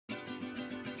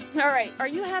All right. Are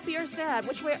you happy or sad?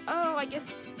 Which way? Oh, I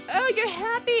guess. Oh, you're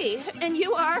happy. And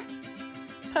you are?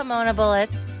 Pomona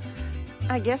Bullitz.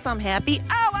 I guess I'm happy.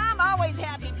 Oh, I'm always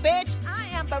happy, bitch. I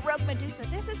am Baroque Medusa.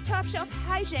 This is Top Shelf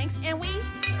Hijinks, and we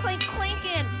clink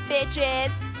clinkin',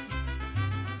 bitches.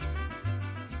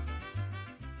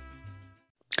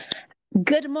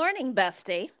 Good morning,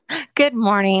 bestie. Good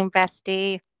morning,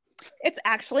 bestie. It's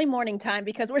actually morning time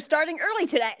because we're starting early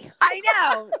today. I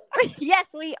know. Yes,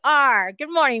 we are.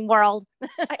 Good morning, world.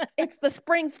 It's the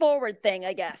spring forward thing,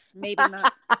 I guess. Maybe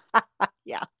not.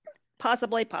 Yeah.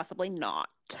 Possibly not.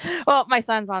 Well, my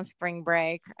son's on spring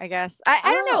break, I guess. I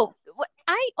don't know.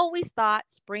 I always thought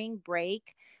spring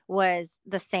break was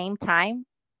the same time,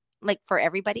 like for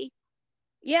everybody.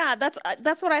 Yeah,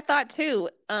 that's what I thought too.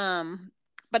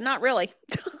 But not really.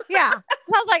 Yeah. I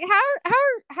was like,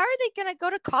 how are they gonna go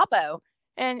to Cabo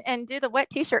and do the wet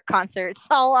t-shirt concerts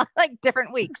all like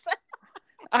different weeks?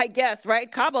 I guess, right?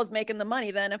 Cabo's making the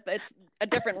money then if it's a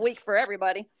different week for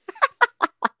everybody.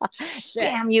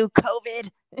 Damn you, COVID.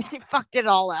 You fucked it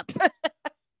all up.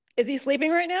 Is he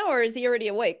sleeping right now or is he already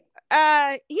awake?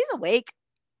 He's awake.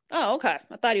 Oh, okay.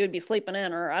 I thought he would be sleeping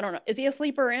in, or I don't know. Is he a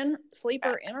sleeper inner?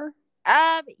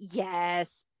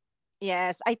 Yes.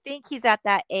 I think he's at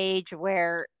that age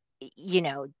where,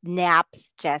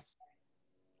 naps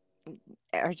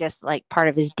are just like part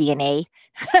of his DNA.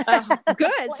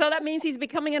 Good. So that means he's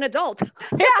becoming an adult.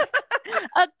 Yeah.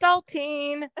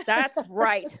 Adulting. That's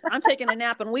right. I'm taking a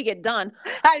nap and we get done.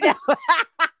 I know.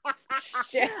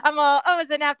 Shit.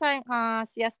 It's a nap time.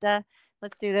 Siesta.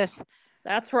 Let's do this.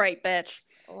 That's right, bitch.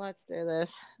 Let's do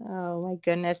this. Oh my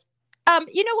goodness.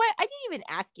 You know what? I didn't even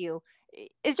ask you.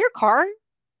 Is your car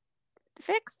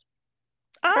fixed?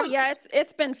 Oh yeah,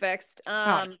 it's been fixed.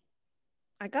 I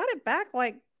got it back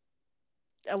like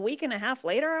a week and a half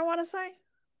later, I want to say.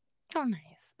 Oh,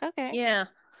 nice. Okay. Yeah,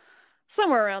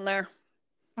 somewhere around there.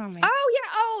 Oh, nice. Oh yeah.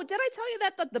 Oh, did I tell you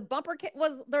that the bumper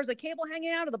there's a cable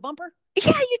hanging out of the bumper?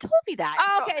 Yeah, you told me that.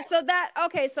 Oh,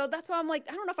 okay, so that's why I'm like,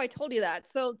 I don't know if I told you that.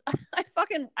 So I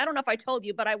don't know if I told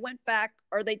you, but I went back,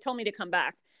 or they told me to come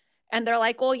back. And they're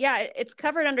like, well, yeah, it's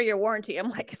covered under your warranty. I'm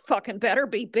like, fucking better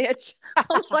be, bitch.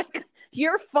 I'm like,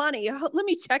 you're funny. Let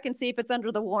me check and see if it's under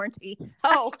the warranty.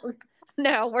 Oh,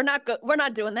 no, we're not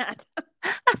doing that.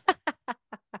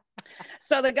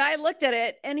 So the guy looked at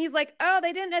it and he's like, oh,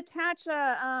 they didn't attach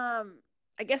I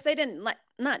guess they didn't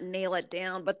not nail it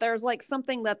down, but there's like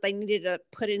something that they needed to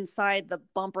put inside the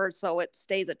bumper so it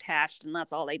stays attached. And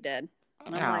that's all they did.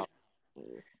 And I'm like,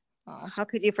 how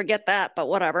could you forget that? But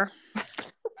whatever.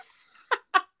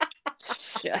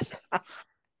 Shit.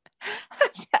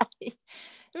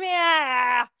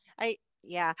 Yeah.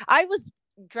 I was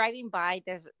driving by.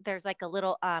 There's like a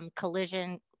little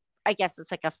collision. I guess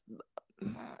it's like a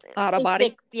auto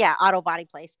body. Auto body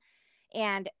place.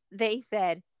 And they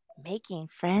said making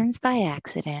friends by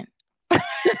accident.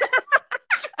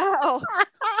 Oh.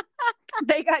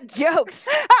 They got jokes.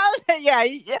 Yeah.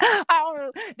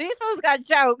 These folks got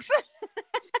jokes.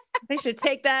 They should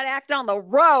take that act on the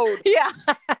road. Yeah.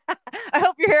 I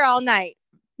hope you're here all night.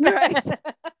 Right.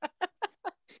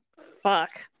 Fuck.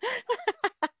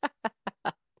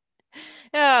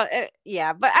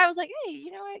 Yeah. But I was like, hey,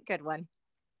 you know what? Good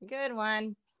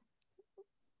one.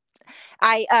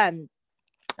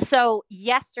 So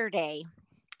yesterday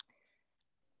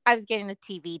I was getting a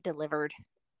TV delivered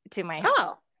to my house.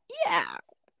 Oh. Yeah.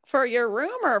 For your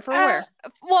room or for where?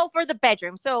 Well, for the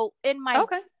bedroom. So in my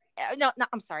okay. No,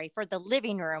 I'm sorry, for the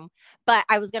living room. But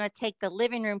I was going to take the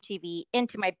living room TV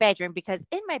into my bedroom because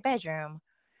in my bedroom,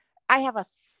 I have a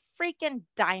freaking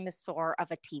dinosaur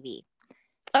of a TV.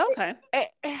 Okay.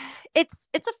 It's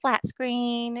a flat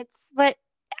screen. But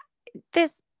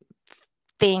this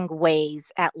thing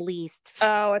weighs at least.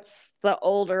 Oh, it's the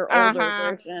older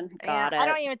version. Got it. I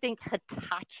don't even think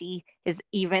Hitachi is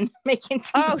even making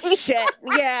TV. Oh, shit.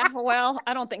 Yeah. Well,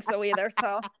 I don't think so either.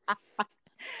 So.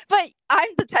 But I'm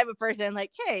the type of person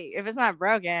like, hey, if it's not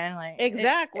broken, like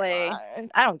exactly, I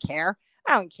don't care.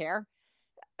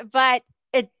 But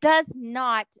it does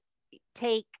not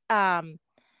take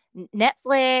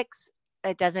Netflix.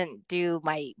 It doesn't do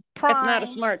my Prime. It's not a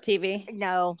smart TV.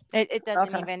 No, it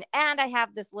doesn't even. And I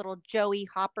have this little Joey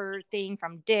Hopper thing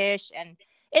from Dish, and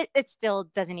it still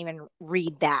doesn't even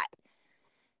read that.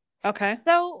 Okay.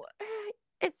 So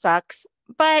it sucks,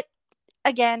 but.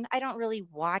 Again, I don't really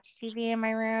watch TV in my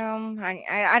room.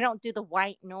 I don't do the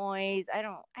white noise. I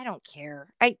don't care.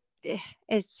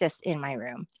 It's just in my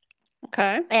room.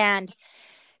 Okay. And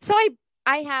so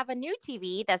I have a new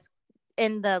TV that's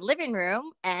in the living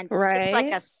room, and it's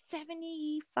like a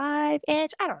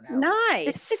 75-inch. I don't know.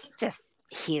 Nice. It's just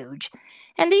huge.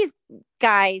 And these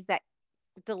guys that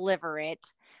deliver it.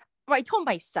 Well, I told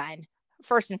my son,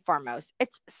 first and foremost,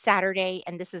 it's Saturday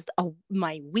and this is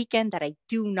my weekend that I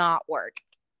do not work.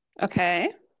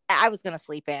 Okay. I was going to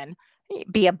sleep in,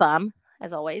 be a bum,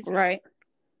 as always. Right.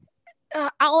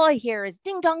 All I hear is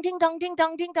ding dong, ding dong, ding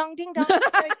dong, ding dong, ding dong.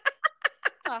 Like,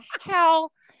 the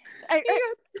hell?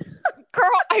 Girl,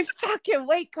 I fucking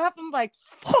wake up. I'm like,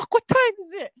 fuck, what time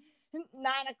is it?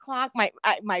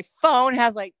 9:00. My phone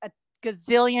has like a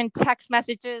gazillion text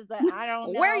messages that I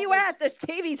don't know. Where you at? This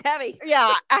TV's heavy.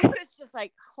 Yeah, I was just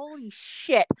like, holy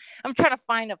shit. I'm trying to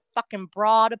find a fucking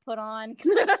bra to put on.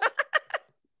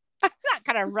 I'm not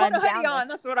gonna run put a hoodie down. On.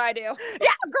 That's what I do.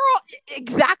 Yeah, girl.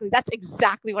 Exactly. That's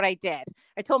exactly what I did.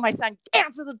 I told my son,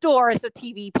 answer the door. It's the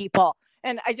TV people,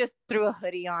 and I just threw a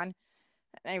hoodie on.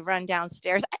 And I run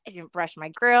downstairs. I didn't brush my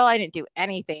grill. I didn't do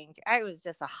anything. I was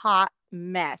just a hot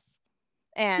mess.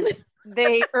 And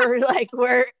they were like,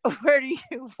 where do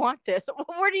you want this?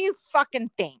 Where do you fucking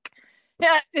think?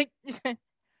 Yeah.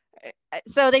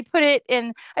 So they put it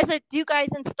in. I said, do you guys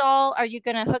install? Are you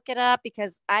going to hook it up?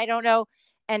 Because I don't know.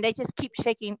 And they just keep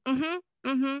shaking. Oh,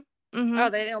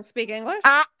 they don't speak English?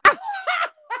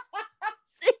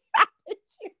 See, how did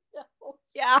you know?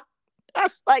 Yeah.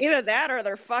 Like either that or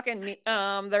they're fucking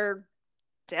they're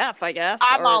deaf, I guess.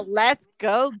 I'm all, let's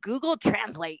go Google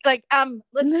Translate. Like,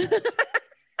 let's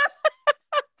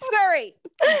Sorry.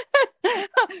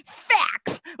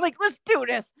 Facts. Like, let's do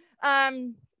this.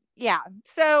 Yeah.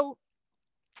 So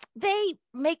they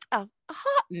make a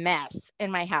hot mess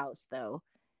in my house, though.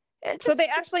 So they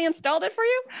actually installed it for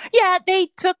you? Yeah, they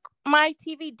took my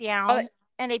TV down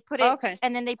and they put it,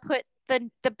 and then they put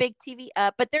the big TV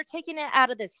up, but they're taking it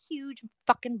out of this huge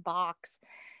fucking box,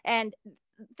 and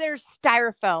there's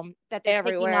styrofoam that they're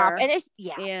taking off, and it's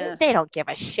they don't give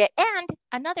a shit. And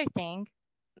another thing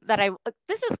that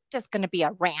this is just going to be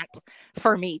a rant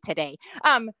for me today.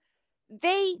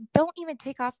 They don't even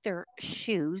take off their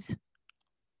shoes,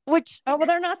 which well,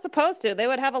 they're not supposed to. They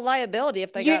would have a liability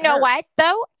if they got know hurt. what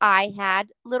though? I had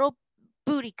little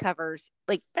booty covers.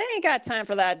 Like, they ain't got time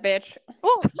for that, bitch.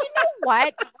 Well, you know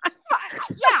what?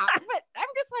 Yeah, but I'm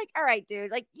just like, all right,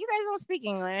 dude. Like, you guys don't speak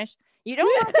English. You don't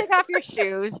want to take off your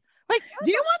shoes. Like,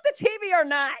 do you want the TV or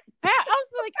not? I was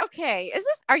like, okay,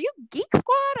 are you Geek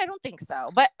Squad? I don't think so,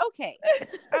 but okay.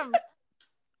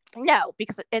 No,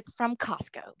 because it's from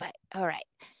Costco. But all right.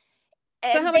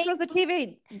 So how much was the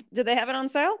TV? Did they have it on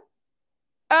sale?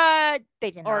 They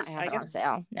did not have it on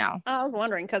sale. No. I was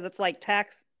wondering because it's like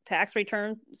tax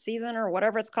return season or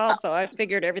whatever it's called. So I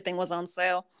figured everything was on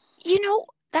sale. You know,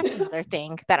 that's another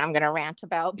thing that I'm going to rant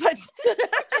about. But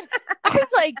I was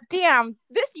like, damn,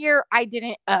 this year I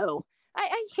didn't owe.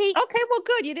 I hate. Okay, well,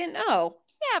 good. You didn't owe.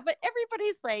 Yeah, but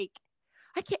everybody's like,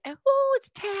 I can't. Oh, it's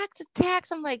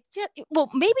tax. I'm like, well,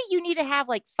 maybe you need to have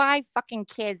like 5 fucking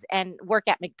kids and work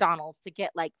at McDonald's to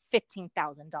get like $15,000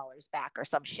 back or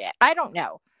some shit. I don't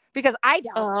know because I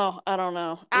don't. Oh, I don't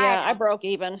know. Yeah, I broke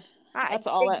even. That's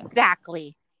all.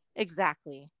 Exactly.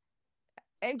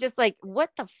 I'm just like, what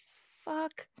the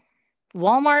fuck?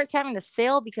 Walmart's having a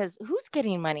sale because who's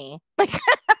getting money? Like,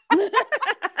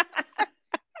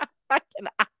 I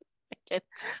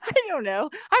don't know.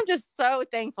 I'm just so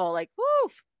thankful. Like,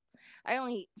 woof.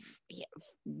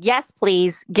 Yes,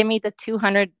 please give me the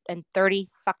 $230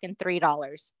 fucking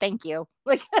 $3. Thank you.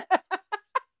 Like,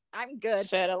 I'm good.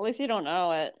 Shit, at least you don't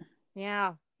know it.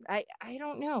 Yeah, I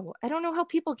don't know. I don't know how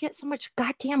people get so much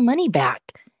goddamn money back.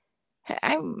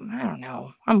 I don't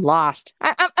know. I'm lost.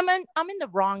 I'm in the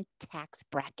wrong tax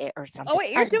bracket or something. Oh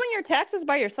wait, you're doing your taxes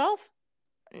by yourself?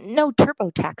 No,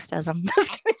 TurboTax does them.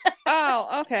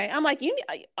 Oh, okay. I'm like,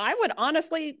 I would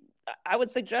honestly, I would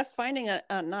suggest finding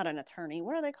not an attorney.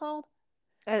 What are they called?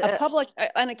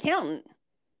 An accountant.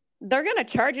 They're gonna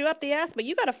charge you up the ass, but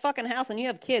you got a fucking house and you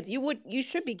have kids. You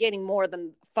should be getting more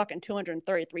than fucking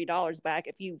 $233 back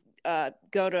if you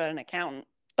go to an accountant.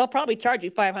 They'll probably charge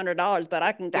you $500, but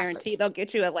I can guarantee they'll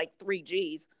get you at like 3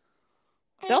 G's.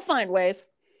 They'll find ways.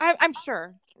 I'm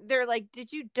sure. They're like,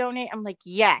 did you donate? I'm like,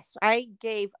 yes, I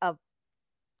gave a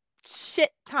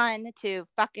shit ton to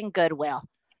fucking Goodwill.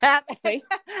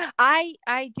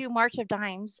 I do March of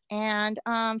Dimes and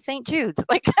St. Jude's.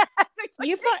 Like,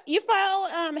 you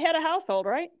file head of household,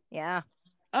 right? Yeah.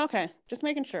 Okay, just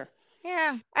making sure.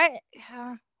 Yeah. I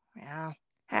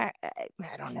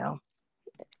don't know.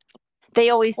 They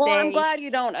always say. Well, I'm glad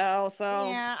you don't owe. So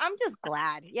yeah, I'm just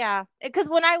glad. Yeah, because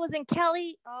when I was in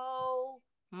Kelly, oh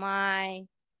my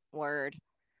word.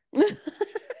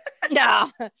 No,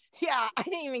 yeah, I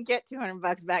didn't even get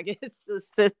 $200 back. It's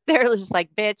just they're just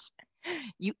like, bitch,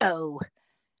 you owe.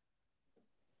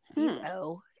 You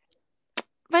owe.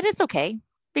 But it's okay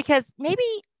because maybe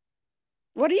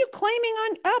What are you claiming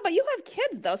on? Oh, but you have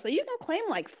kids though, so you can claim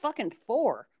like fucking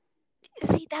 4.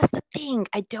 See, that's the thing.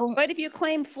 I don't. But if you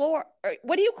claim floor,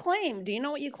 what do you claim? Do you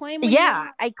know what you claim when you Yeah,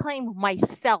 have? I claim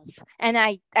myself, and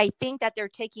I think that they're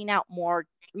taking out more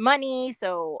money,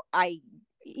 so I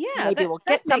Yeah, maybe that will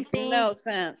that get makes something. no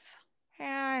sense.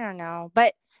 I don't know,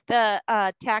 but the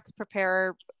tax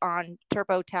preparer on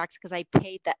TurboTax, because I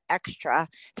paid the extra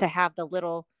to have the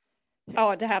little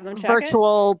Oh, to have them check it?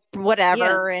 virtual Yeah.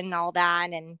 whatever and all that,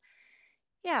 and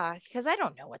yeah, because I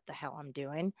don't know what the hell I'm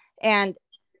doing, and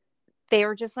they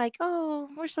were just like, "Oh,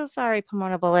 we're so sorry,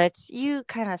 Pomona Bullets. You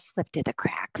kind of slipped through the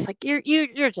cracks. Like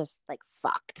you're just like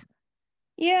fucked."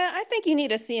 Yeah, I think you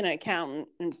need to see an accountant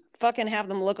and fucking have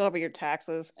them look over your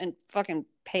taxes and fucking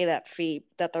pay that fee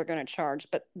that they're going to charge.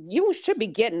 But you should be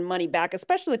getting money back,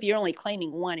 especially if you're only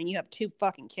claiming one and you have 2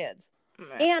 fucking kids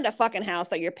and a fucking house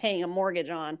that you're paying a mortgage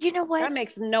on. You know what? That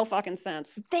makes no fucking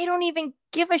sense. They don't even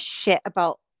give a shit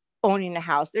about owning a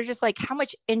house. They're just like, "How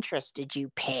much interest did you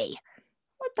pay?"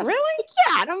 What the? Really?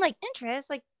 Yeah, and I'm like, interest?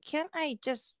 Like, can't I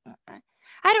just?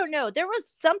 I don't know. There was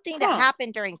something that Huh.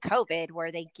 happened during COVID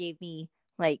where they gave me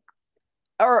like,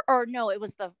 or no, it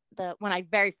was the when I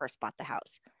very first bought the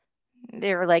house.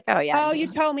 They were like, "Oh yeah, Oh,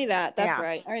 you told me that. That's yeah."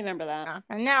 right. I remember that.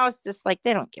 And now it's just like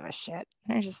they don't give a shit.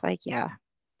 They're just like, "Yeah,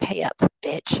 pay up,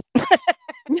 bitch."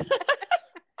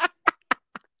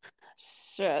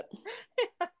 Shit.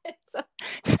 so,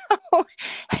 so,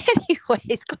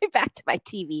 anyways, going back to my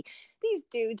TV, these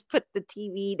dudes put the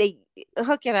TV, they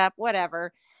hook it up,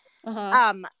 whatever.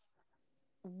 Uh-huh.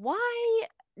 Why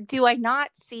do I not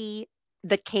see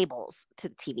the cables to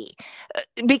the TV?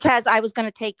 Because I was going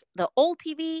to take the old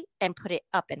TV and put it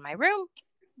up in my room.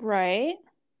 Right.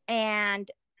 And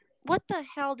what the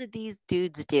hell did these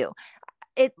dudes do?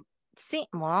 It seemed,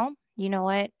 well, you know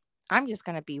what? I'm just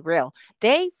going to be real.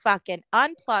 They fucking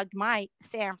unplugged my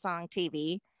Samsung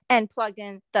TV and plugged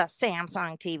in the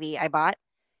Samsung TV I bought.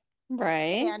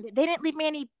 Right. And they didn't leave me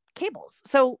any cables.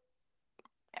 So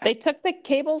They took the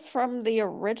cables from the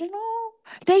original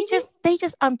they TV?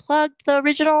 just unplugged the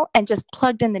original and just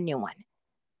plugged in the new one.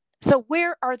 So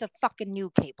where are the fucking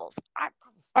new cables?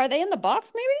 Are they in the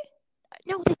box maybe?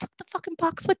 No, they took the fucking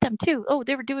box with them too. Oh,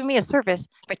 they were doing me a service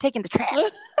by taking the trash.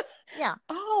 Yeah.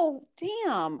 Oh,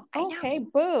 damn. I know. Okay,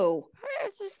 boo.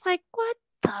 It's just like, what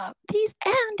the these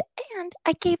and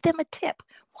I gave them a tip.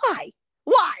 Why?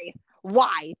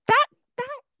 Why? That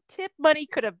tip money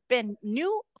could have been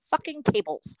new fucking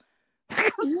cables.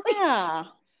 Yeah.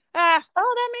 Ah,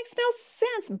 Oh, that makes no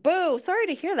sense. Boo. Sorry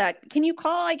to hear that. Can you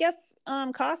call, I guess,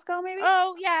 Costco maybe?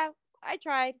 oh yeah, I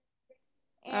tried.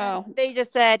 And Oh. they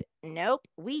just said, "Nope,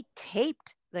 we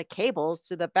taped the cables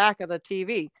to the back of the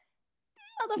TV."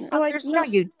 Like, Motherfuckers, no, no.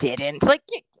 you didn't. Like,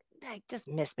 you just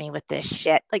miss me with this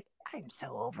shit. Like, I'm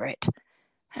so over it.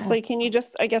 So can you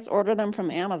just, I guess, order them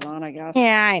from Amazon, I guess?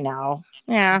 Yeah, I know.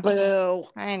 Yeah, Boo.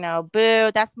 I know.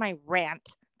 Boo. That's my rant.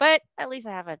 But at least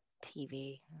I have a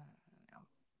TV,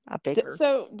 a bigger.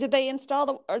 So did they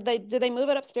install or did they move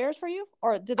it upstairs for you?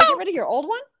 Or did they get rid of your old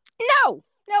one? No,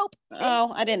 nope.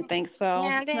 Oh, I didn't think so.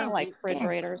 Yeah, It's not like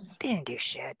refrigerators. they didn't do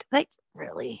shit. Like,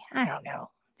 really? I don't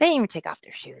know. They didn't even take off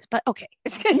their shoes, but okay.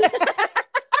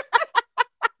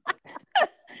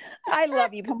 I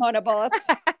love you, Pomona Bullets.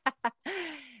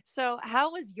 So,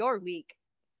 how was your week?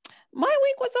 My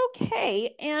week was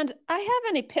okay, and I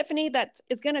have an epiphany that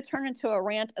is going to turn into a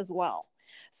rant as well.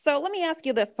 So let me ask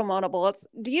you this, Pomona Bullets.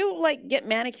 Do you like get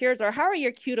manicures, or how are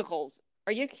your cuticles?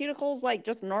 Are your cuticles like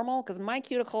just normal? Because my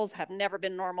cuticles have never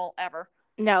been normal ever.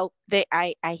 No,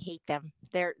 I hate them.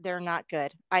 They're not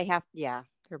good. Yeah,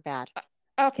 they're bad.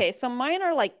 Okay, so mine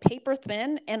are like paper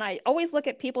thin, and I always look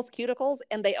at people's cuticles,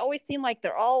 and they always seem like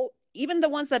they're all, even the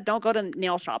ones that don't go to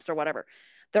nail shops or whatever,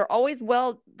 they're always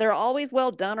well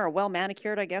done or well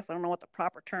manicured, I guess. I don't know what the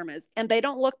proper term is. And they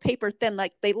don't look paper thin,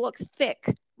 like they look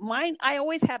thick. Mine, I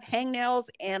always have hangnails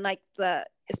and like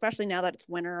especially now that it's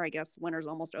winter, I guess winter's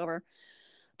almost over.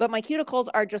 But my cuticles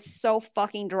are just so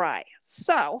fucking dry.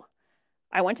 So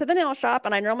I went to the nail shop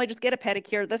and I normally just get a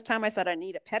pedicure. This time I said I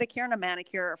need a pedicure and a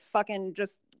manicure. Fucking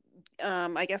just,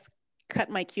 I guess, cut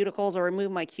my cuticles or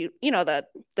remove my the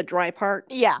dry part.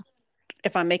 Yeah.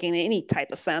 If I'm making any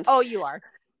type of sense. Oh, you are.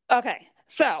 Okay.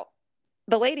 So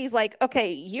the lady's like,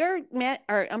 okay, your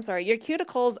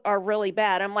cuticles are really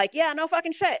bad. I'm like, yeah, no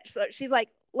fucking shit. So she's like,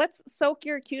 let's soak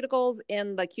your cuticles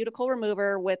in the cuticle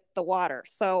remover with the water.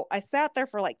 So I sat there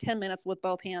for like 10 minutes with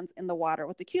both hands in the water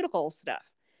with the cuticle stuff.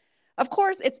 Of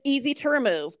course, it's easy to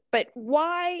remove, but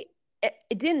why it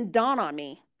didn't dawn on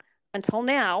me until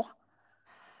now.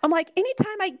 I'm like,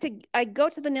 anytime I go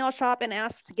to the nail shop and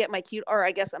ask to get my or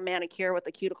I guess a manicure with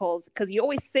the cuticles, because you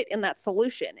always sit in that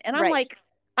solution. And I'm Right. like,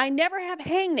 I never have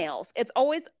hangnails. It's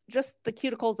always just the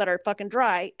cuticles that are fucking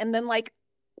dry. And then like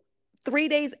 3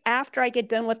 days after I get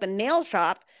done with the nail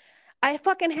shop, I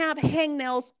fucking have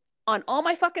hangnails on all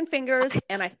my fucking fingers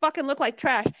and I fucking look like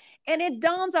trash. And it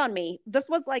dawns on me. This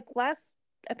was like I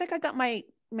think I got my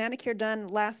manicure done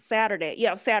last Saturday.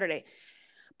 Yeah, Saturday.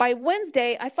 By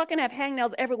Wednesday, I fucking have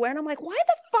hangnails everywhere. And I'm like, why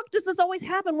the fuck does this always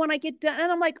happen when I get done?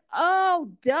 And I'm like,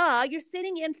 oh, duh. You're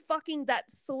sitting in fucking that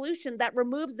solution that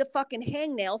removes the fucking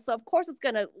hangnail. So, of course, it's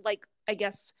going to, like, I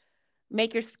guess,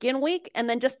 make your skin weak and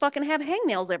then just fucking have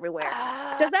hangnails everywhere.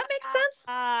 Does that make sense?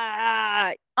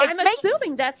 I'm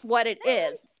assuming that's what it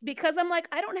is because I'm like,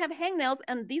 I don't have hangnails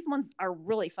and these ones are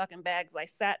really fucking bad because I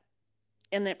sat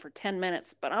in it for 10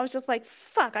 minutes. But I was just like,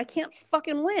 fuck, I can't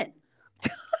fucking win.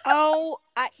 Oh,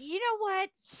 you know what?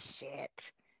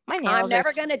 Shit. My nails I'm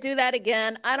never going to do that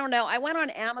again. I don't know. I went on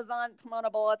Amazon,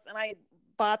 Pomona Bullets, and I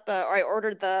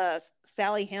ordered the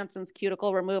Sally Hansen's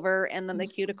cuticle remover and then the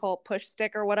cuticle push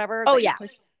stick or whatever. Oh, yeah.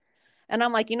 And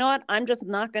I'm like, you know what? I'm just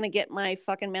not going to get my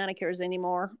fucking manicures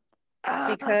anymore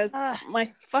because my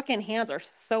fucking hands are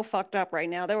so fucked up right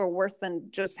now. They were worse than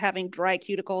just having dry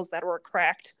cuticles that were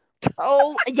cracked.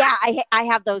 Oh, yeah, I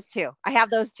have those too.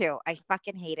 I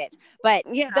fucking hate it. But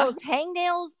yeah, those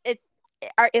hangnails, it's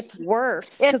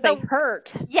worse because they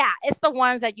hurt. Yeah, it's the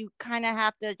ones that you kind of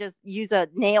have to just use a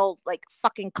nail like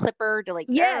fucking clipper to like.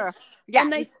 Yes, yeah,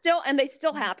 and they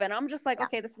still happen. I'm just like,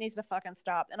 okay, this needs to fucking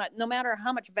stop. And no matter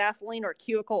how much Vaseline or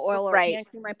cuticle oil or hand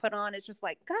cream I put on, it's just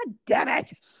like, God damn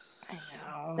it. I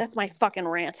know. That's my fucking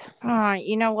rant.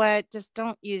 You know what? Just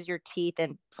don't use your teeth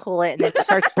and pull it and it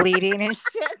starts bleeding and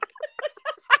shit.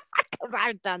 Because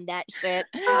I've done that shit.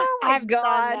 Oh my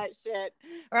God. Done that shit.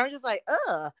 Or I'm just like,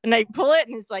 ugh. And I pull it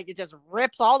and it's like, it just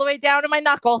rips all the way down to my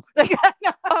knuckle.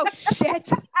 Oh shit.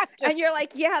 And you're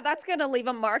like, yeah, that's going to leave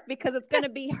a mark because it's going to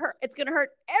be hurt. It's going to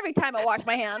hurt every time I wash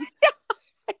my hands.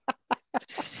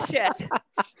 Shit.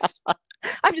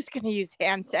 I'm just going to use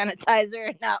hand sanitizer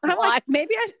and not wash. Like,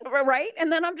 maybe right?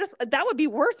 And then that would be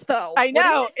worse though. I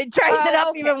know. It dries it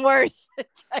up even worse.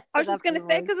 I was just going to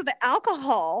say because of the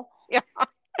alcohol. Yeah.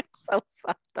 It's so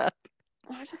fucked up.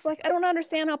 I was just like, I don't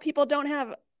understand how people don't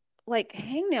have like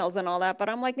hangnails and all that, but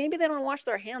I'm like, maybe they don't wash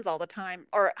their hands all the time.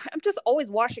 Or I'm just always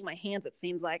washing my hands, it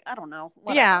seems like. I don't know.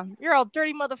 Whatever. Yeah. You're all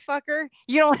dirty motherfucker.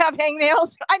 You don't have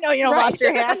hangnails. I know you don't wash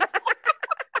your hands.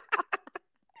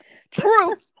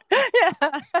 True.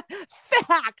 Yeah.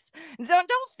 Facts.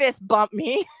 Don't fist bump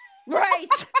me. Right.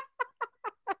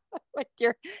 With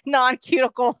your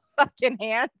non-cuticle fucking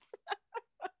hands.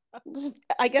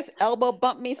 I guess elbow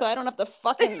bump me so I don't have to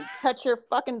fucking touch your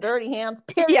fucking dirty hands.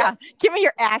 Period. Yeah. Give me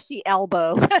your ashy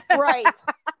elbow. Right.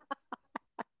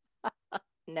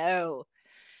 No.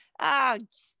 Oh,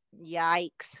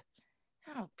 yikes.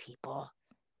 Oh, people.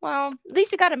 Well, at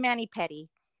least you got a mani-pedi.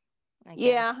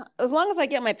 Yeah, as long as I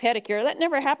get my pedicure. That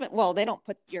never happened. Well, they don't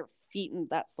put your feet in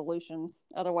that solution.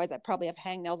 Otherwise, I'd probably have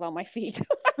hangnails on my feet.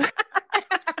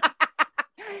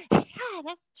 Yeah,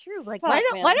 that's true. Like, why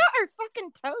don't our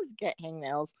fucking toes get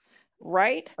hangnails?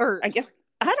 Right? Or I guess,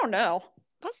 I don't know.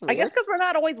 I guess because we're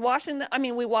not always washing them. I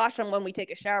mean, we wash them when we take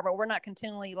a shower, but we're not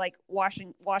continually like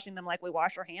washing them like we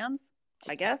wash our hands.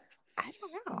 I guess. I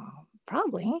don't know.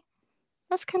 Probably.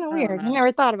 That's kind of weird. I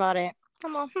never thought about it.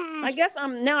 Come on. I guess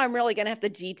now I'm really gonna have to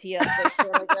GTS this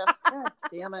shit, I guess. God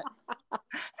damn it.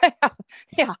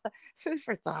 Yeah. Food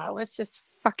for thought. Let's just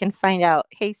fucking find out.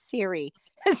 Hey Siri.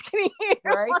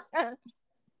 Right.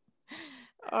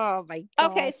 Oh my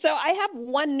God. Okay, so I have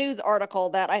one news article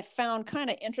that I found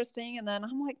kind of interesting, and then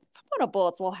I'm like, Pomona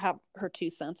Bullets will have her 2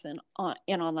 cents in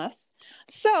on this.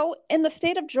 So in the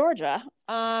state of Georgia,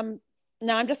 now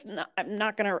I'm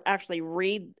not going to actually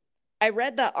read. I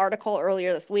read the article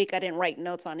earlier this week. I didn't write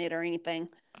notes on it or anything,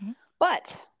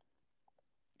 but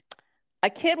a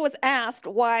kid was asked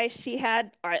why she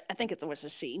had, or I think it was a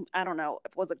she. I don't know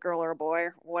if it was a girl or a boy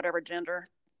or whatever gender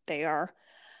they are.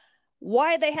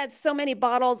 Why they had so many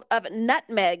bottles of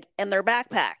nutmeg in their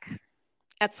backpack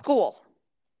at school.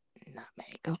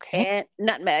 Nutmeg, okay. And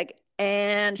nutmeg.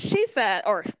 And she said,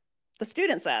 or the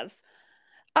student says,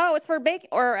 oh, it's for baking,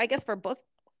 or I guess for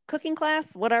cooking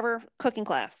class, whatever, cooking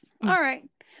class. All right.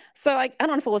 So I don't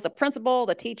know if it was the principal,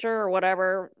 the teacher, or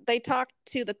whatever. They talked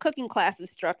to the cooking class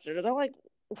instructor. They're like,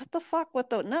 what the fuck with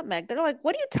the nutmeg? They're like,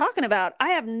 what are you talking about? I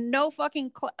have no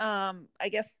fucking, I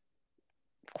guess,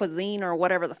 cuisine or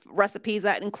whatever the recipes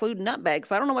that include nutmeg.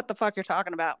 So I don't know what the fuck you're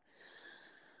talking about.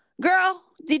 Girl,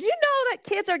 did you know that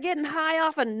kids are getting high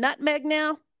off of nutmeg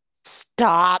now?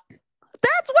 Stop.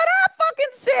 That's what I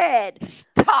fucking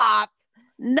said. Stop.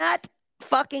 Nut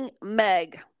fucking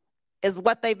Meg is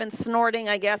what they've been snorting,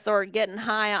 I guess, or getting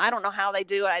high. I don't know how they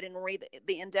do it. I didn't read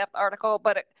the in-depth article,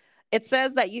 but it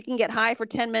says that you can get high for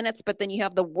 10 minutes, but then you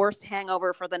have the worst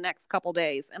hangover for the next couple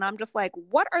days. And I'm just like,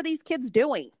 what are these kids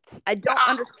doing? I don't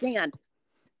understand.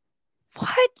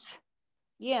 What?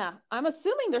 Yeah, I'm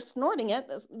assuming they're snorting it.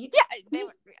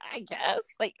 I guess.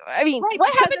 Like, I mean, right,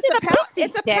 what happened to the pixie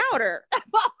It's sticks? a powder.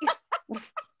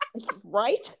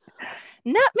 Right?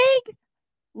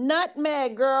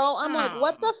 Nutmeg, girl. I'm like,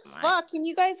 what the fuck? Can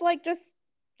you guys like just,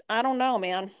 I don't know,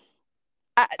 man.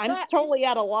 I'm totally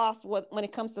at a loss when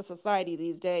it comes to society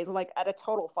these days, like at a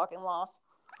total fucking loss.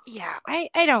 Yeah, I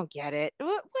don't get it.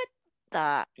 What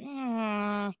the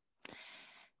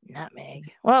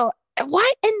nutmeg? Well,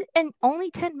 what? And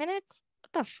only 10 minutes?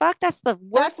 What the fuck? That's the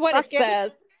worst. That's what it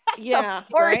says. Yeah,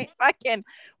 right. Fucking.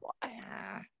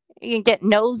 You can get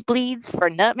nosebleeds for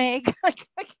nutmeg like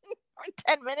for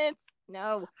 10 minutes.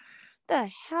 No, the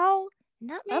hell,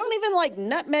 nutmeg. I don't even like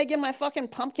nutmeg in my fucking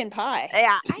pumpkin pie.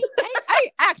 Yeah, I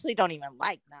actually don't even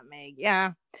like nutmeg.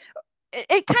 Yeah,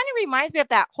 it kind of reminds me of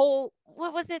that whole,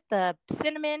 what was it, the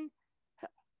cinnamon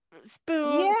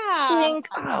spoon? Yeah. Thing?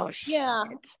 Oh shit. Yeah.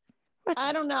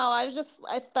 I don't know. I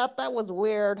thought that was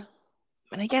weird.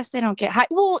 But I guess they don't get high.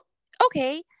 Well,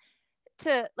 okay.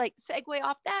 To like segue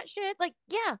off that shit, like,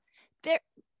 yeah,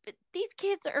 these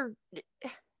kids are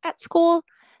at school.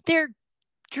 They're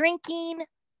drinking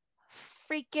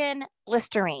freaking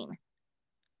Listerine.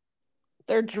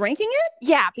 They're drinking it?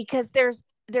 Yeah, because there's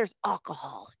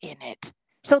alcohol in it,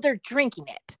 so they're drinking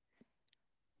it.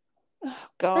 Oh,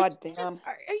 God damn!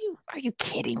 Are you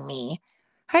kidding me?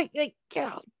 Like,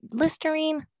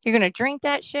 Listerine? You're gonna drink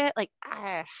that shit? Like,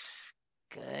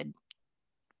 good.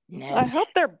 I hope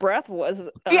their breath was.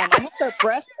 I hope their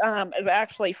breath is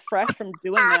actually fresh from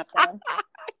doing that. How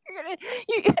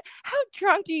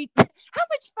drunk do you? How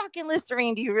much fucking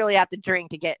Listerine do you really have to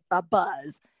drink to get a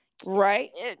buzz?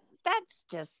 Right. That's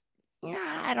just.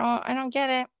 I don't get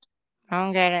it. I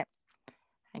don't get it.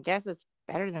 I guess it's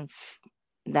better than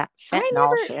that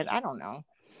fentanyl shit. I don't know.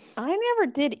 I never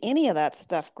did any of that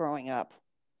stuff growing up.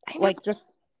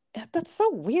 That's so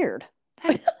weird.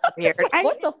 That's weird.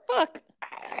 What the fuck?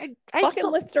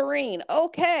 Fucking Listerine.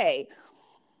 Okay.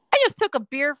 I just took a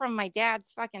beer from my dad's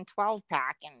fucking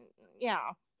 12-pack and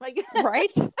like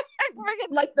right?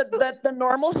 Like the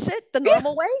normal shit, the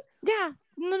normal way? Yeah,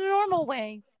 the normal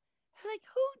way. Like,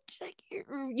 who, like,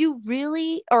 you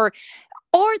really, or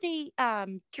they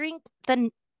drink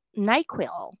the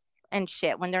NyQuil and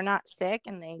shit when they're not sick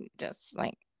and they just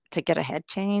like to get a head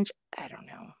change. I don't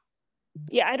know.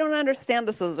 Yeah, I don't understand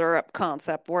the syrup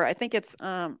concept where I think it's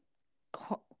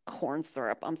corn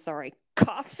syrup. I'm sorry,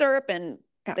 cough syrup, and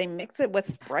they mix it with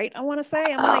Sprite. I want to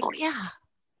say. I'm like, yeah.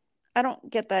 I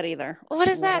don't get that either. What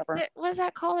is that? What is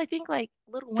that called? I think like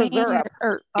Little Wayne.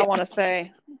 Or I want to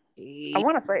say. I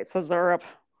want to say it's a syrup.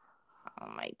 Oh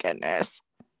my goodness.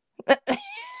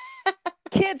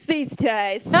 Kids these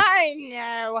days. I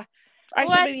know.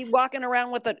 I should be walking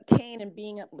around with a cane and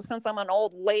since I'm an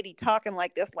old lady talking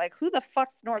like this, like, who the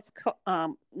fuck snorts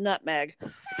nutmeg?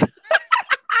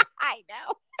 I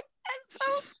know. That's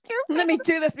so stupid. Let me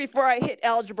do this before I hit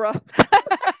algebra.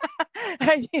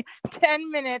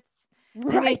 10 minutes.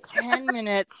 Right. 10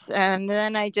 minutes. And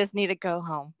then I just need to go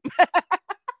home.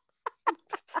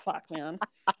 Fuck, man.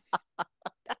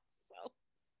 That's so.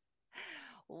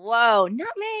 Whoa,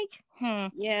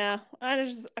 nutmeg. Yeah,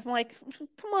 I'm like,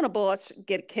 Pomona bullets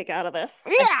get a kick out of this.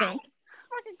 Yeah, it's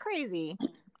fucking crazy.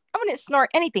 I wouldn't snort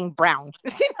anything brown.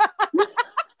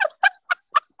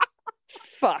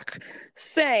 Fuck,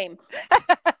 same.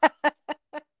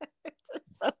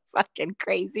 It's so fucking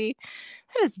crazy.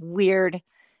 That is weird.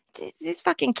 These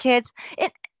fucking kids.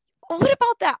 And what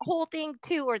about that whole thing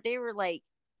too, where they were like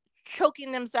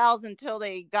choking themselves until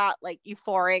they got like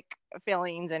euphoric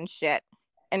feelings and shit?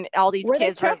 And all these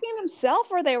kids they choking themselves,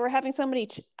 or they were having somebody.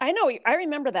 I know, I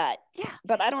remember that. Yeah,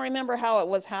 but I don't remember how it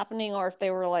was happening, or if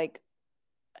they were like,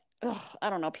 I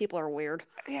don't know. People are weird.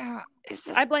 Yeah,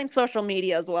 I blame social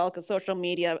media as well, because social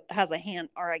media has a hand,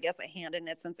 or I guess a hand in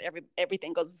it, since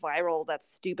everything goes viral. That's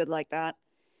stupid like that.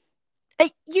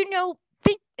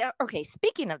 Okay.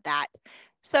 Speaking of that,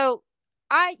 so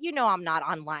I'm not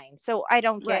online, so I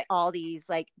don't get all these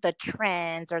like the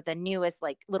trends or the newest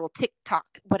like little TikTok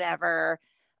whatever.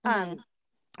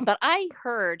 But I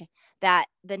heard that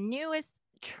the newest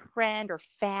trend or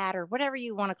fad or whatever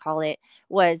you want to call it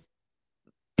was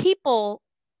people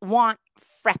want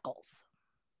freckles.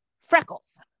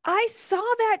 I saw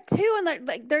that too, and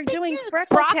they're doing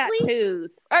freckle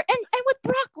tattoos, and with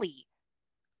broccoli.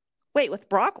 Wait, with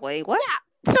broccoli? What? Yeah.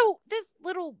 So this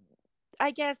little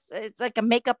I guess it's like a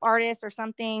makeup artist or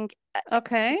something,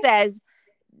 Okay. says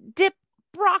dip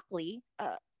broccoli,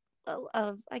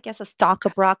 I guess a stalk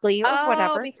of broccoli or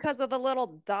Oh, because of the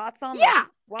little dots on the Yeah.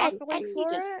 broccoli And you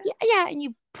for just it? yeah, and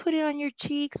you put it on your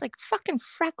cheeks like fucking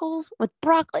freckles with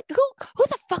broccoli. Who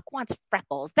the fuck wants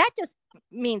freckles? That just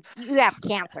means you have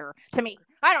cancer to me.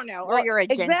 I don't know, or Well, you're a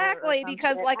ginger or exactly, some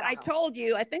because shit. like I I don't know. told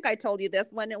you, I think I told you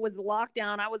this when it was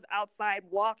lockdown, I was outside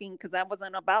walking because I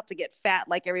wasn't about to get fat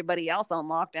like everybody else on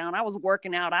lockdown. I was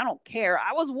working out. I don't care.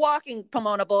 I was walking,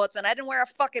 Pomona Bullets, and I didn't wear a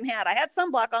fucking hat. I had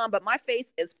sunblock on, but my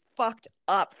face is fucked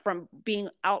up from being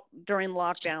out during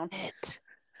lockdown. Shit.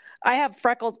 I have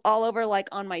freckles all over, like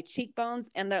on my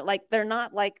cheekbones, and they're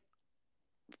not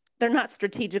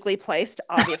strategically placed,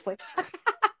 obviously.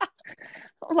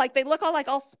 Like they look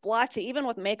all splotchy, even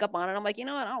with makeup on. And I'm like, you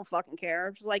know what? I don't fucking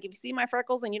care. Just like if you see my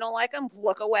freckles and you don't like them,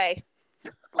 look away.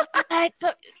 What?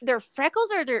 So they're freckles,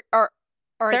 or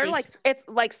are They're they? like it's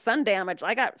like sun damage.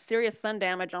 I got serious sun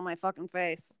damage on my fucking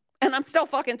face, and I'm still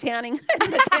fucking tanning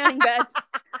in the tanning beds.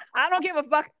 I don't give a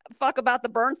fuck about the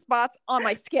burn spots on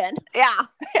my skin, Yeah,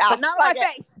 but not on my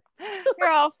face. You're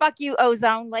all fuck you,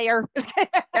 ozone layer.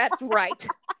 That's right.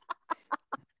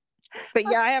 But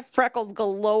yeah, I have freckles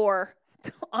galore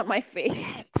on my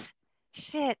face.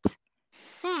 Shit.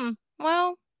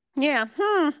 Well. Yeah.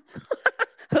 Who'd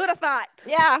have thought?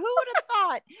 Yeah. Who would have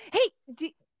thought?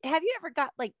 Hey, have you ever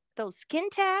got like those skin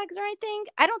tags or anything?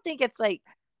 I don't think it's like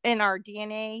in our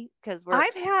DNA because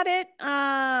I've had it.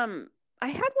 I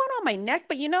had one on my neck,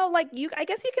 but like I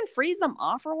guess you can freeze them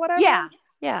off or whatever. Yeah.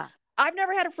 Yeah. I've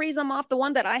never had to freeze them off. The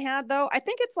one that I had though, I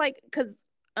think it's like because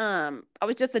I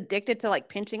was just addicted to like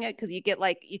pinching it because you get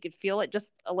like you could feel it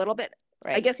just a little bit.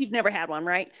 Right. I guess you've never had one,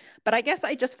 right? But I guess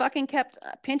I just fucking kept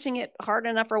pinching it hard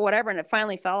enough or whatever, and it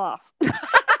finally fell off. And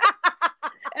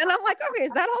I'm like, okay, is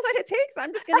that all that it takes?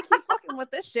 I'm just gonna keep fucking with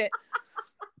this shit.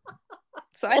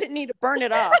 So I didn't need to burn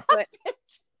it off, but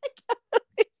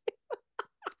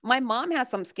my mom has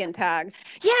some skin tags.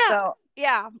 Yeah. So,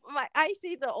 yeah. I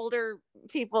see the older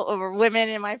people or women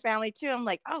in my family too. I'm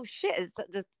like, oh shit, is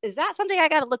that something I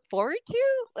got to look forward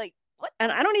to? Like, what?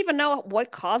 and I don't even know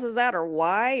what causes that or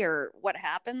why or what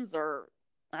happens, or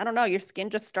I don't know. Your skin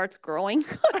just starts growing.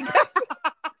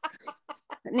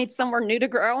 It needs somewhere new to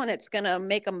grow, and it's gonna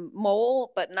make a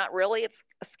mole, but not really. It's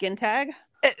a skin tag.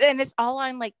 And it's all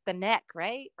on like the neck,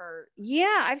 right? Or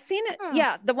yeah, I've seen it.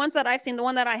 Yeah, the ones that I've seen, the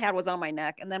one that I had was on my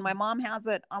neck, and then my mom has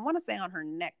it. I want to say on her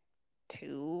neck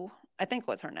too. I think it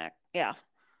was her neck. Yeah,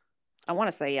 I want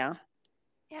to say yeah.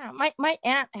 Yeah, my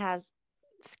aunt has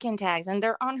skin tags, and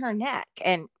they're on her neck,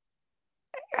 and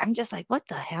I'm just like, what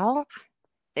the hell?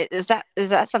 Is that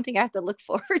something I have to look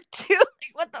forward to?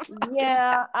 Like, what the fuck?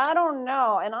 Yeah, I don't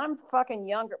know. And I'm fucking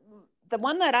younger. The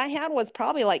one that I had was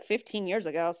probably like 15 years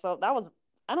ago. So that was,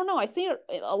 I don't know. I see it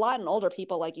a lot in older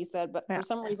people, like you said, but for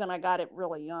some reason I got it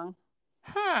really young.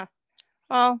 Huh.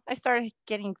 Well, I started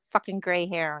getting fucking gray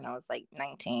hair when I was like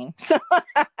 19. So.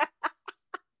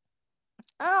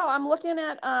 Oh, I'm looking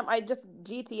at, I just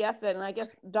GTS'd it, and I guess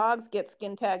dogs get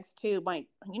skin tags too.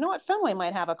 You know what? Fenway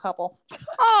might have a couple.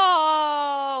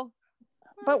 Oh.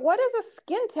 But what is a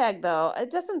skin tag, though? It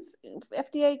doesn't,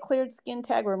 FDA cleared skin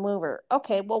tag remover.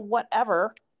 Okay, well,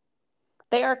 whatever.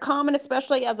 They are common,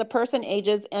 especially as a person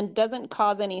ages, and doesn't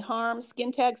cause any harm.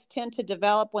 Skin tags tend to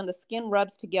develop when the skin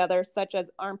rubs together, such as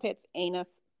armpits,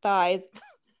 anus, thighs,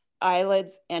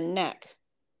 eyelids, and neck.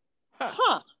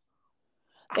 Huh.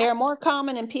 They are more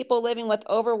common in people living with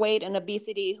overweight and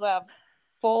obesity who have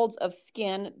folds of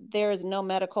skin. There is no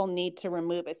medical need to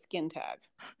remove a skin tag.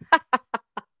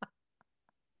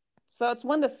 So it's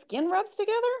when the skin rubs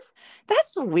together?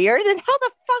 That's weird. And how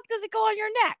the fuck does it go on your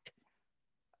neck?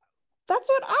 That's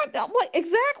what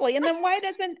exactly. And then why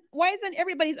isn't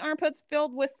everybody's armpits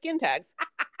filled with skin tags?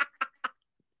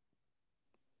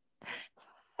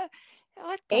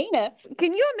 Anus?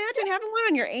 Can you imagine having one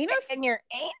on your anus? And your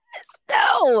anus?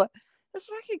 No. That's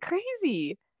fucking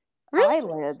crazy. Really?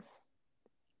 Eyelids.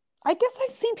 I guess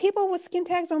I've seen people with skin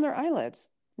tags on their eyelids.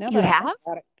 Now you have?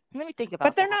 Let me think about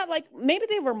But they're not like, maybe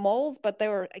they were moles, but they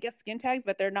were, I guess, skin tags,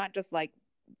 but they're not just like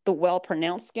the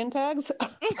well-pronounced skin tags.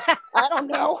 I don't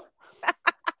know.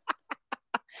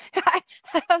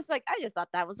 I was like, I just thought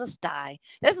that was a sty.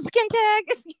 There's a skin tag.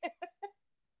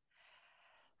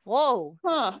 Whoa.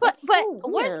 Huh, but so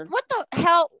weird. What the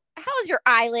hell? How is your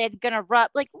eyelid gonna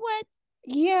rub? Like what?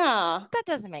 Yeah. That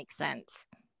doesn't make sense.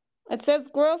 It says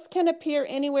growths can appear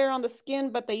anywhere on the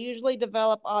skin, but they usually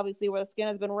develop obviously where the skin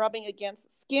has been rubbing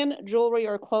against skin, jewelry,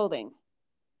 or clothing.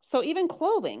 So even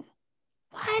clothing.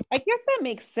 What? I guess that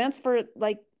makes sense for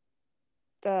like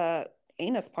the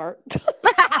anus part.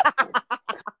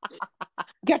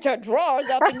 Get your drawers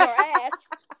up in your ass.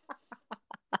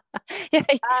 Yeah,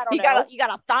 I don't know. you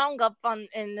got a thong up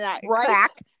in that Right?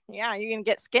 crack. Yeah, you're gonna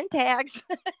get skin tags.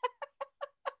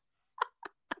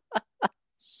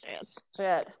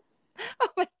 Shit. Oh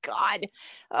my god.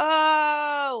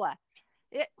 Oh,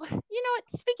 you know what?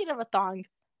 Speaking of a thong,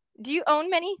 do you own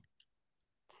many?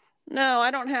 No,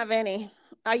 I don't have any.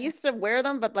 I used to wear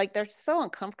them, but like they're so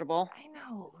uncomfortable. I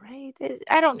know, right?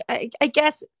 I don't. I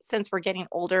guess since we're getting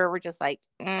older, we're just like,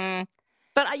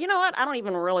 But you know what? I don't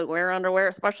even really wear underwear,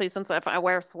 especially since if I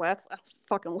wear sweats, I don't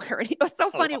fucking wear it. It was so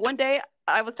funny. One day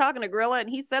I was talking to Gorilla and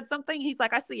he said something. He's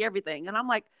like, I see everything. And I'm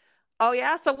like, oh,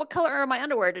 yeah? So what color are my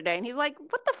underwear today? And he's like,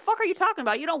 what the fuck are you talking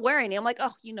about? You don't wear any. I'm like,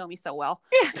 oh, you know me so well.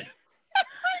 Yeah.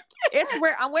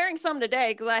 I'm wearing some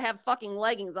today because I have fucking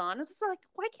leggings on. It's just like,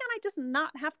 why can't I just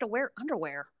not have to wear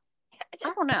underwear?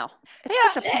 I don't know.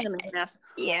 It's such a pain in the ass.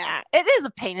 Yeah, it is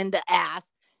a pain in the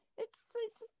ass. It's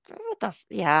what the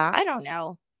yeah. I don't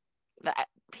know.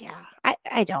 Yeah,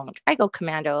 I don't. I go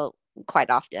commando quite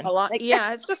often. A lot. Like,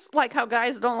 Yeah, it's just like how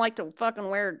guys don't like to fucking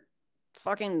wear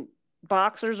fucking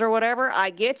boxers or whatever. I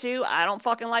get you. I don't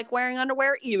fucking like wearing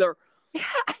underwear either. yeah,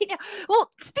 I know. Well,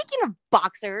 speaking of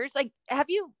boxers, like, have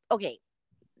you? Okay,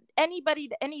 any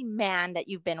man that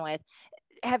you've been with,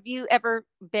 have you ever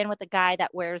been with a guy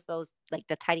that wears those like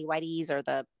the tighty whities or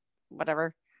the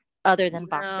whatever other than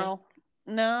boxers?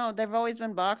 No, they've always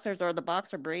been boxers or the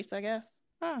boxer briefs, I guess.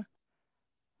 Huh.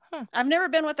 I've never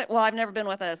been with it. Well, I've never been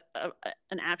with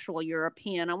an actual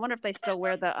European. I wonder if they still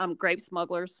wear the grape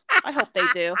smugglers. I hope they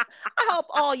do. I hope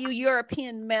all you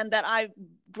European men that I've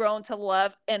grown to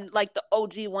love and like the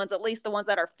OG ones, at least the ones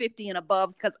that are 50 and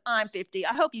above, because I'm 50.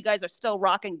 I hope you guys are still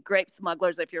rocking grape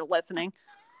smugglers if you're listening.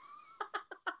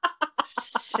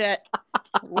 Shit.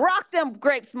 Rock them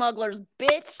grape smugglers,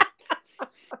 bitch.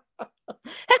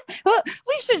 Well,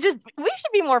 we should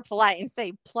be more polite and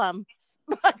say plum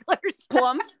smugglers.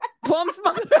 Plum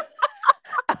smugglers.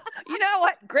 You know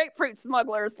what? Grapefruit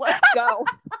smugglers. Let's go.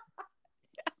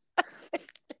 I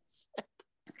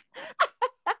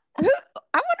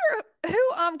wonder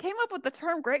who came up with the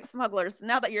term grape smugglers.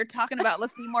 Now that you're talking about,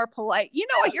 let's be more polite. You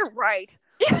know what? You're right.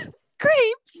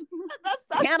 Grapes.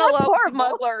 That's cantaloupe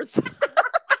smugglers.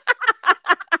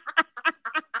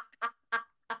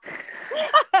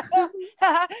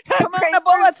 Pomona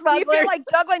bullets. Do you feel like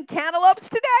juggling cantaloupes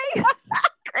today?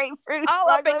 Grapefruit all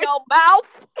up in your mouth.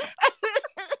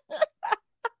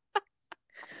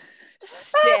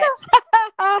 Shit.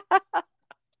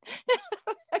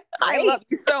 I love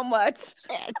you so much.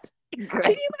 Shit. Can you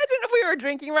imagine if we were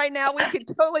drinking right now? We could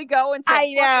totally go into.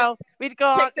 I know. We'd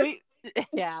go on.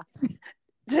 Yeah.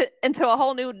 Into a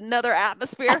whole new another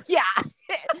atmosphere. Yeah.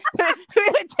 We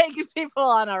would take people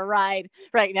on a ride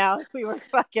right now if we were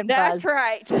fucking buzzed. That's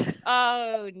right.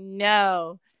 Oh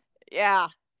no. Yeah.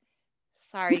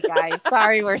 Sorry guys.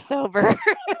 Sorry we're sober.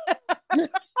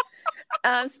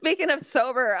 Speaking of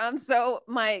sober, so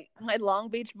my Long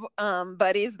Beach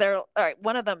buddies, they're all right,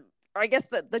 one of them, I guess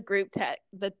the group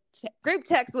group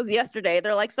text was yesterday.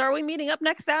 They're like, so are we meeting up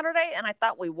next Saturday? And I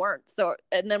thought we weren't. So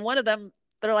and then one of them,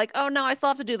 they're like, oh no, I still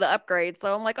have to do the upgrade.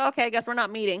 So I'm like, okay, I guess we're not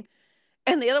meeting.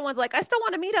 And the other one's like, I still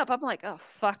want to meet up. I'm like, oh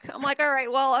fuck. I'm like, all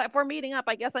right, well, if we're meeting up,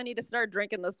 I guess I need to start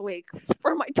drinking this week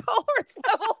for my tolerance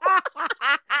level.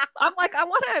 I'm like, I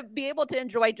want to be able to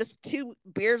enjoy just 2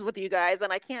 beers with you guys,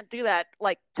 and I can't do that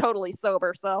like totally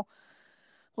sober. So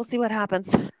we'll see what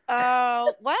happens.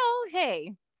 Oh, well,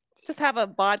 hey. Just have a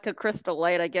vodka Crystal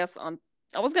Light, I guess.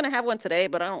 I was gonna have one today,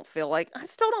 but I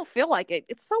still don't feel like it.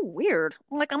 It's so weird.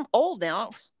 Like I'm old now.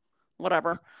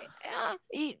 Whatever. Yeah,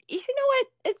 you know what?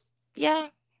 It's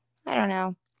I don't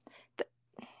know.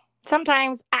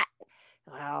 Sometimes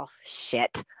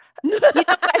shit. You know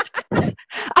what?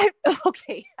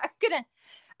 Okay.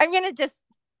 I'm gonna just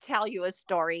tell you a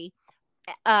story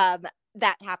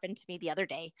that happened to me the other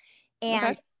day,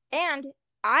 and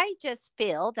I just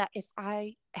feel that if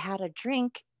I had a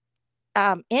drink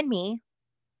in me,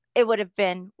 it would have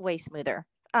been way smoother.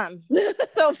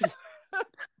 So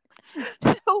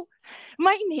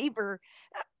my neighbor,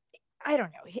 I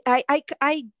don't know.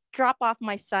 I drop off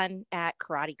my son at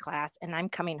karate class and I'm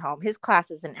coming home. His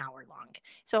class is an hour long.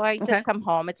 So I just come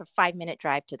home. It's a 5-minute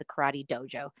drive to the karate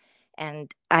dojo.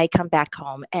 And I come back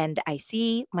home and I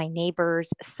see my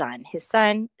neighbor's son. His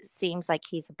son seems like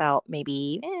he's about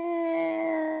maybe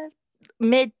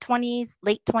mid 20s,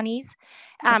 late 20s.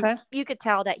 You could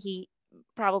tell that he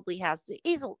probably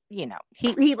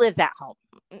he lives at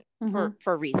home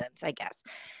for reasons, I guess.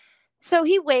 So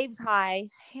he waves hi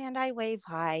and I wave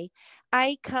hi.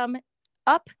 I come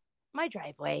up my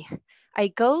driveway. I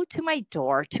go to my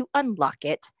door to unlock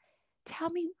it. Tell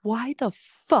me why the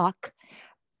fuck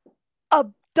A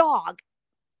dog.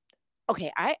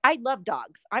 Okay, I love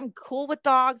dogs. I'm cool with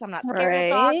dogs. I'm not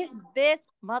scared of dogs. Right. This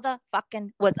motherfucking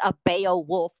was a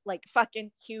Beowulf, like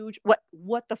fucking huge.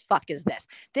 What the fuck is this?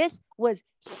 This was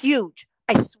huge.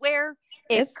 I swear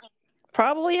It's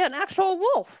probably an actual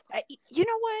wolf. You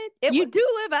know what? You do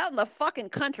live out in the fucking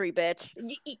country, bitch.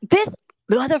 This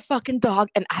motherfucking dog,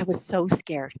 and I was so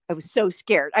scared. I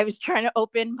was trying to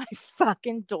open my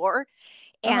fucking door,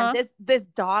 and this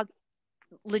dog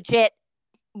legit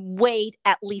weighed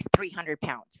at least 300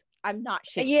 pounds. I'm not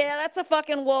sure. Yeah, that's a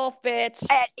fucking wolf, bitch.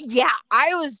 Yeah,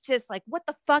 I was just like, what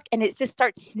the fuck? And it just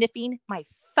starts sniffing my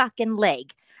fucking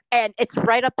leg. And it's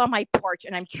right up on my porch.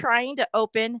 And I'm trying to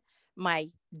open my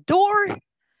door.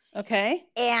 Okay.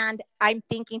 And I'm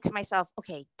thinking to myself,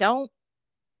 okay, don't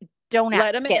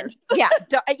let him in. Yeah.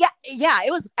 Yeah.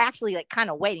 It was actually like kind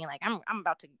of waiting. Like, I'm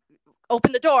about to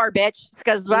open the door, bitch,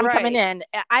 because I'm coming in.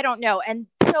 I don't know. And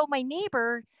so my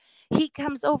neighbor, he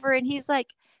comes over and he's like,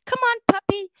 come on,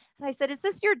 puppy. And I said, is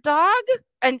this your dog?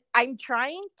 And I'm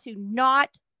trying to not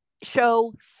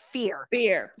show fear.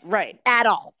 Right. At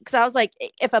all. Because I was like,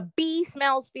 if a bee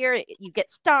smells fear, you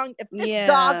get stung. If this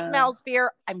dog smells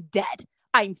fear, I'm dead.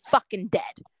 I'm fucking dead.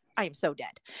 I am so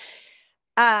dead.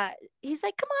 He's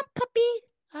like, come on, puppy.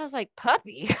 I was like,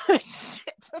 puppy?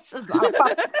 This is not a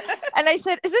puppy. And I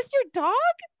said, is this your dog?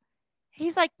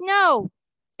 He's like, no.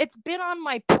 It's been on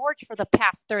my porch for the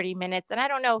past 30 minutes, and I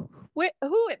don't know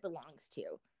who it belongs to.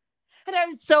 And I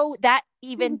was that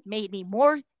even made me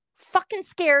more fucking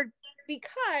scared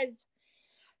because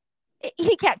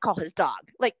he can't call his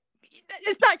dog. Like,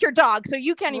 it's not your dog, so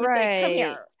you can't even say, come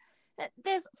here.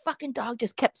 This fucking dog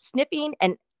just kept sniffing,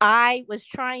 and I was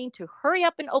trying to hurry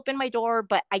up and open my door,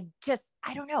 but I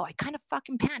don't know. I kind of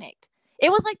fucking panicked.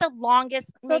 It was like the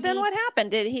longest. So then what happened?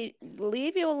 Did he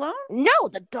leave you alone? No,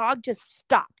 the dog just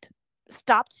stopped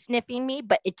sniffing me,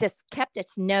 but it just kept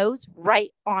its nose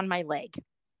right on my leg.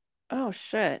 Oh,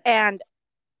 shit. And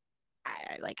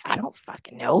I don't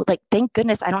fucking know. Like, thank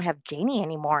goodness I don't have Janie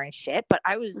anymore and shit, but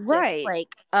I was just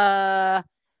like, I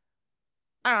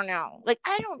don't know. Like,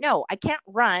 I don't know. I can't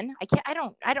run. I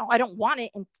don't want it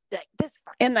in like this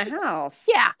fucking in the house.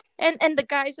 Yeah. And the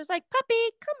guy's just like, puppy,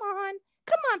 come on,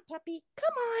 puppy,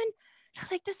 come on. I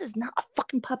was like, this is not a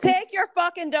fucking puppy. Take your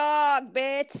fucking dog,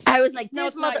 bitch. I was like, no,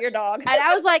 it's not your dog. And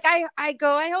I was like,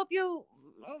 I hope you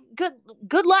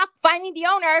good luck finding the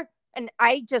owner. And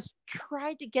I just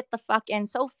tried to get the fuck in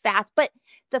so fast. But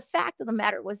the fact of the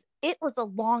matter was, it was the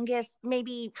longest,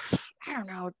 maybe, I don't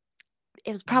know,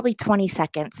 it was probably 20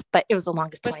 seconds, but it was the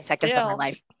longest 20 seconds of my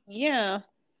life. Yeah.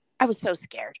 I was so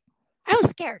scared. I was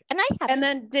scared. And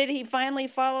then did he finally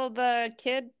follow the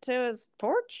kid to his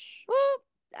porch? Well,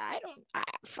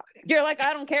 You're like,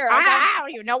 I don't care. I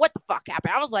don't even know what the fuck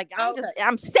happened. I was like,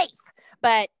 I'm safe.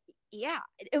 But yeah,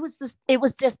 it was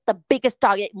just the biggest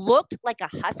dog. It looked like a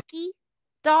husky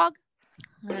dog.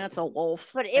 That's a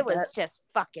wolf. But it was just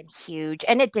fucking huge.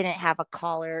 And it didn't have a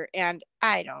collar. And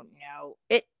I don't know.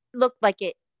 It looked like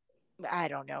I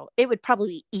don't know. It would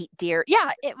probably eat deer.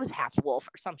 Yeah, it was half wolf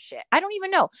or some shit. I don't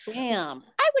even know. Damn.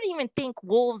 I wouldn't even think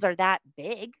wolves are that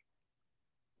big.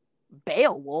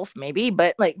 Beowulf, maybe,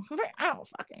 but like, I don't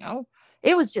fucking know.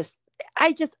 It was just,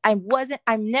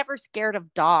 I'm never scared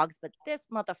of dogs, but this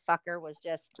motherfucker was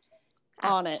just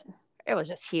on it. It was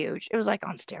just huge. It was like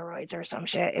on steroids or some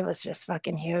shit. It was just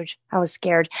fucking huge. I was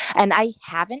scared. And I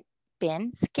haven't been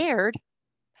scared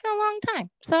in a long time.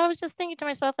 So I was just thinking to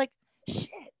myself, like, shit.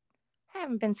 I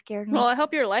haven't been scared. Well, I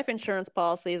hope your life insurance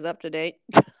policy is up to date.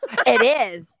 It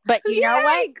is. But you know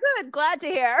what? Good. Glad to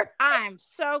hear. I'm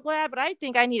so glad, but I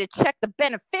think I need to check the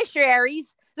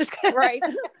beneficiaries. Right.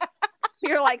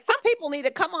 You're like, some people need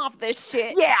to come off this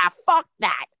shit. Yeah, fuck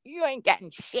that. You ain't getting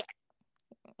shit.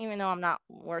 Even though I'm not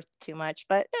worth too much,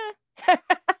 but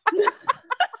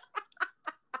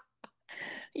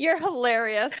You're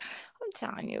hilarious. I'm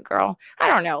telling you, girl. I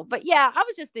don't know. But yeah, I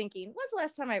was just thinking, when's the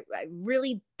last time I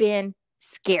really been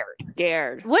scared?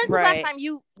 When's the last time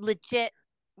you legit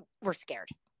were scared?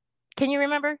 Can you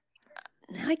remember?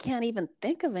 I can't even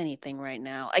think of anything right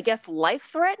now. I guess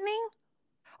life-threatening?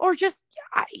 Or just,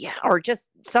 or just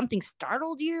something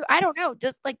startled you? I don't know.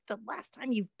 Just like the last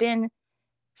time you've been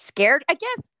scared? I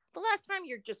guess the last time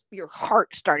your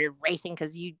heart started racing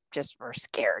because you just were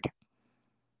scared.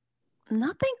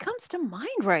 Nothing comes to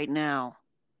mind right now.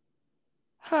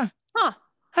 Huh.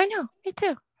 I know. Me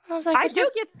too. I was like, I do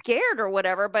get scared or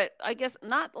whatever, but I guess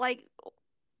nothing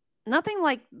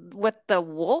like what the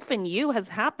wolf and you has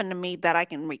happened to me that I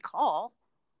can recall.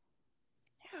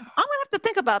 Yeah. I'm gonna have to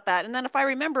think about that, and then if I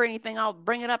remember anything, I'll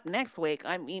bring it up next week.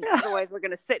 I mean, otherwise we're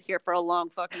gonna sit here for a long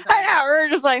fucking I time. know, we're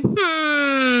just like,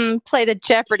 play the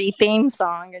Jeopardy theme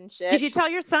song and shit. Did you tell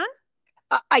your son?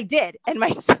 I did, and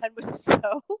my son was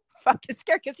so fucking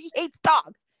scared because he hates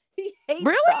dogs. He hates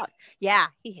Really? dogs. Yeah,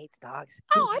 he hates dogs.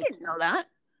 Oh, I didn't know that.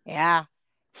 Yeah,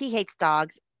 he hates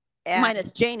dogs. And, minus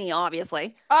Janie,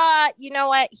 obviously. You know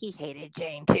what? He hated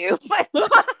Jane too.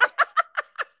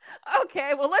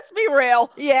 Okay, well, let's be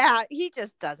real. Yeah, he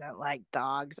just doesn't like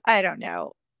dogs. I don't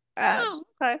know.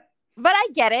 Okay. But I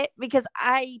get it because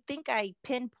I think I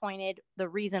pinpointed the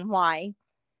reason why.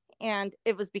 And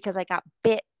it was because I got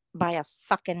bit by a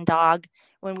fucking dog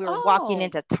when we were walking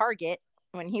into Target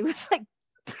when he was like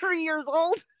 3 years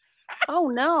old. Oh,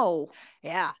 no.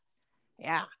 Yeah.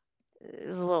 Yeah. It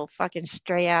was a little fucking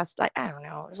stray ass. Like, I don't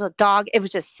know. It was a dog. It was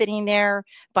just sitting there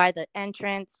by the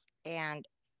entrance. And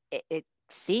it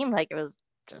seemed like it was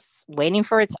just waiting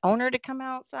for its owner to come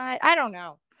outside. I don't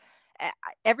know.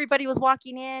 Everybody was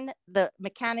walking in, the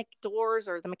mechanical doors,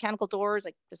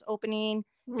 like just opening.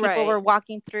 People were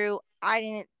walking through. I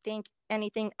didn't think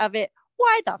anything of it.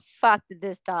 Why the fuck did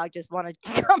this dog just want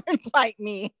to come and bite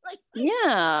me? Like,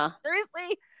 yeah.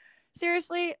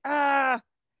 Seriously.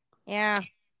 Yeah.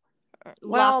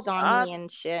 Well, locked on me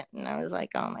and shit. And I was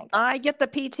like, oh my God. I get the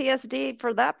PTSD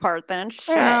for that part then.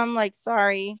 Shit. I'm like,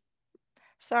 sorry,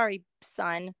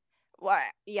 son. What?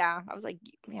 Yeah. I was like,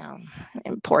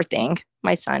 poor thing,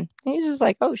 my son. And he's just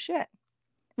like, oh shit.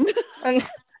 And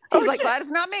he's like, glad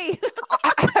it's not me.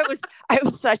 I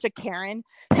was such a Karen.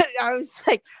 I was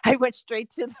like, I went straight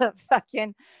to the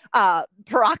fucking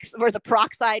where the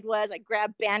peroxide was. I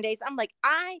grabbed Band-Aids. I'm like,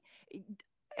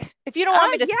 if you don't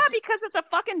want me to, because it's a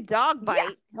fucking dog bite. Yeah.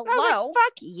 Hello, like,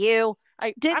 fuck you.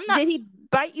 Did he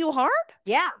bite you hard?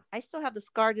 Yeah, I still have the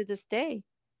scar to this day.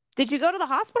 Did you go to the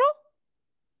hospital?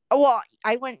 Well,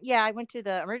 I went to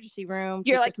the emergency room.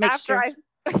 You're like, after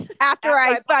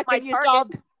I fucking used all,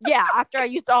 after I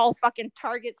used all fucking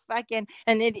Target's fucking,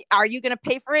 and then are you gonna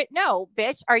pay for it? No,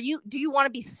 bitch. Do you want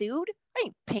to be sued? I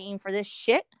ain't paying for this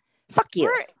shit. Fuck you.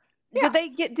 Right. Yeah. Did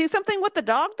they do something with the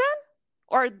dog then?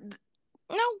 Or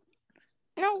no.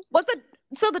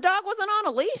 So the dog wasn't on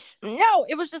a leash? No,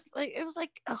 it was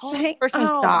like a whole person's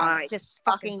dog. Just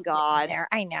fucking God. There.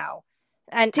 I know.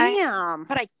 And damn.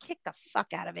 But I kicked the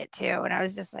fuck out of it too. And I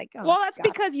was just like, oh, well, that's God.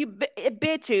 Because it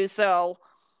bit you. So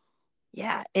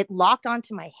yeah, it locked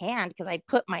onto my hand because I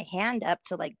put my hand up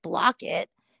to like block it,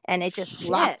 and it just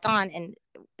locked on, and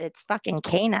its fucking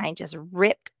canine just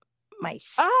ripped my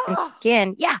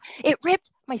skin. Yeah, it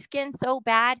ripped my skin so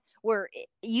bad where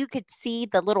you could see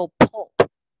the little pulp.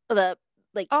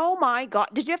 Oh my God.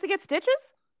 Did you have to get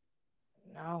stitches?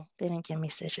 No, they didn't give me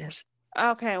stitches.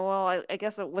 Okay, well, I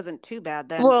guess it wasn't too bad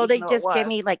then. Well, they just gave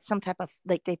me like some type of,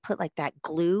 like, they put like that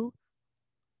glue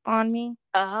on me.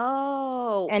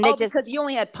 Oh, and because you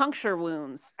only had puncture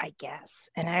wounds, I guess.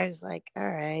 And I was like, all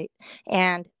right.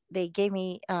 And they gave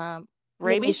me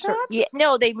rabies shots? Yeah,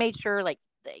 no, they made sure like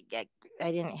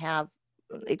I didn't have.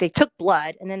 They took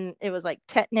blood, and then it was like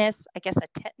tetanus. I guess a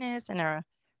tetanus and a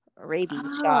rabies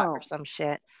shot or some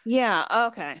shit. Yeah.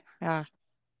 Okay. Yeah.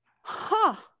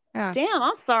 Huh. Yeah. Damn,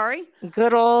 I'm sorry.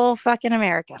 Good old fucking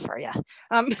America for you.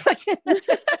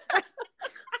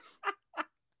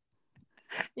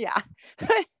 Yeah.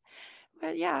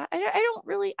 But yeah, I don't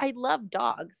really, I love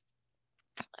dogs.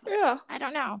 Yeah. I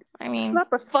don't know. I mean, it's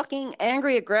not the fucking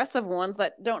angry, aggressive ones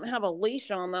that don't have a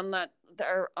leash on them that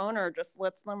their owner just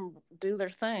lets them do their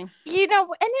thing. And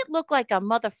it looked like a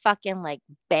motherfucking like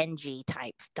Benji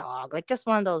type dog, like just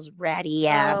one of those ratty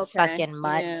ass fucking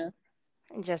mutts. Yeah.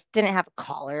 And just didn't have a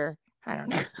collar. I don't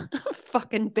know.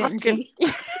 Fucking Benji.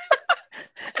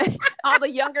 All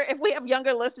the younger, if we have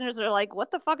younger listeners, they're like,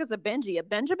 what the fuck is a Benji? A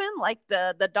Benjamin? Like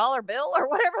the dollar bill or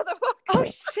whatever the fuck? Oh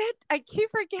shit. I keep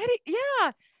forgetting.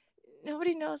 Yeah.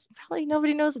 Nobody knows. Probably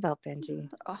nobody knows about Benji.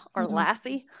 Or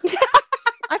Lassie.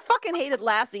 I fucking hated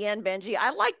Lassie and Benji.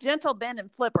 I like Gentle Ben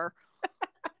and Flipper,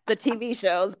 the TV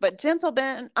shows, but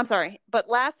but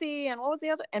Lassie and what was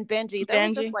the other? And Benji. They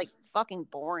were just like fucking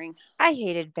boring. I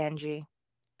hated Benji.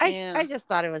 I just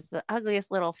thought it was the ugliest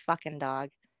little fucking dog.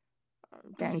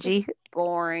 Benji.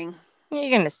 Boring.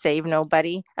 You're gonna save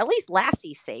nobody. At least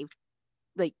Lassie saved.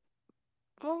 Like,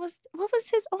 what was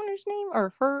his owner's name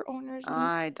or her owner's name?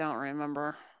 I don't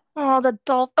remember. Oh, the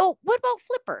dolphin. Oh, what about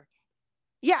Flipper?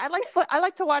 Yeah, I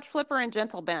like to watch Flipper and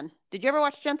Gentle Ben. Did you ever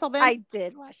watch Gentle Ben? I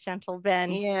did watch Gentle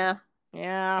Ben. Yeah.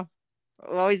 Yeah.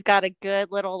 We always got a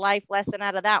good little life lesson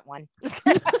out of that one.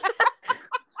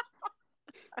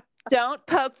 Don't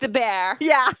poke the bear.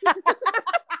 Yeah.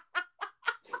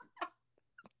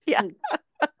 Yeah.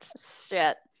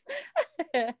 Shit.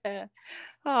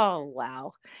 Oh,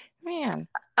 wow. Man.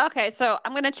 Okay, so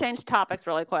I'm gonna change topics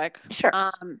really quick. Sure.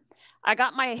 I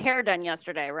got my hair done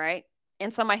yesterday, right?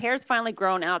 And so my hair's finally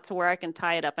grown out to where I can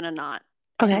tie it up in a knot.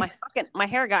 And Okay. my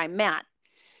hair guy, Matt,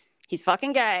 he's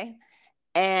fucking gay,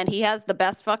 and he has the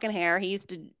best fucking hair. He used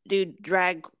to do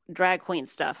drag queen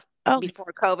stuff Oh,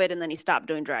 before COVID, and then he stopped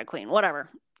doing drag queen, whatever,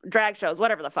 drag shows,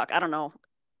 whatever the fuck, I don't know.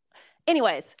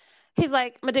 Anyways, he's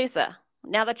like, Medusa,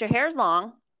 now that your hair's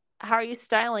long, how are you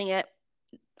styling it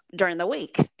during the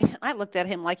week? And I looked at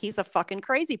him like he's a fucking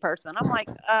crazy person. I'm like,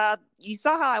 you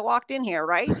saw how I walked in here,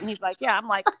 right? And he's like, yeah. I'm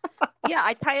like, yeah,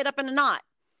 I tie it up in a knot.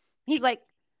 He's like,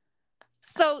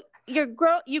 so you're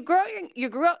growing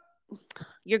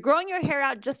your hair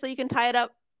out just so you can tie it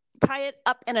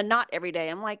up in a knot every day.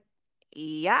 I'm like,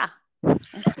 yeah. And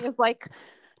he was like,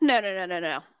 no, no, no, no,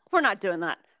 no. We're not doing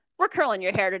that. We're curling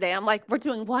your hair today. I'm like, we're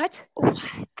doing what?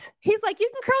 what? He's like, you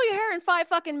can curl your hair in 5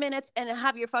 fucking minutes and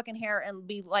have your fucking hair and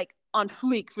be like on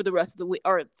fleek for the rest of the week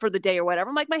or for the day or whatever.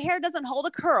 I'm like, my hair doesn't hold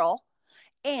a curl.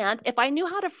 And if I knew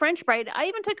how to French braid, I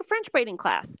even took a French braiding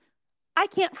class. I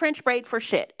can't French braid for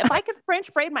shit. If I could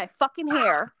French braid my fucking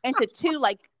hair into 2,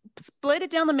 like split it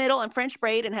down the middle and French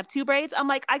braid and have 2 braids, I'm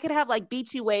like, I could have like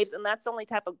beachy waves, and that's the only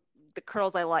type of the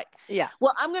curls I like. Yeah.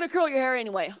 Well, I'm going to curl your hair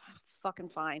anyway. Fucking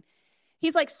fine.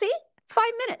 He's like, see, 5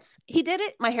 minutes. He did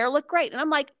it. My hair looked great. And I'm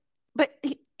like, but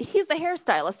he's the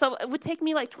hairstylist. So it would take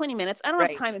me like 20 minutes. I don't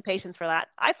have time and patience for that.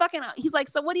 He's like,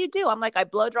 so what do? I'm like, I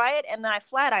blow dry it and then I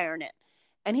flat iron it.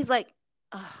 And he's like,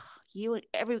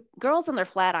 every girls on their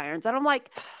flat irons. And I'm like,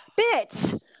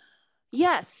 bitch,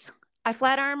 yes, I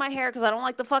flat iron my hair because I don't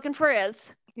like the fucking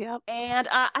frizz. Yep. And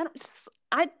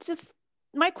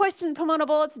my question, Pomona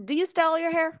Bullets, do you style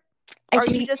your hair?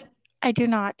 I do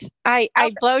not. I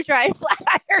blow dry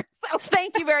flat iron. So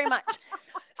thank you very much.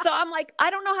 So I'm like,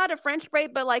 I don't know how to French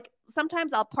braid, but like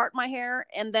sometimes I'll part my hair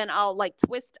and then I'll like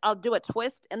twist. I'll do a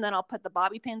twist and then I'll put the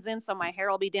bobby pins in so my hair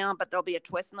will be down, but there'll be a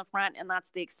twist in the front, and that's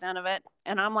the extent of it.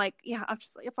 And I'm like, yeah,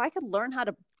 if I could learn how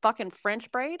to fucking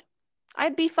French braid,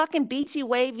 I'd be fucking beachy,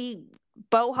 wavy,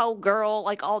 boho girl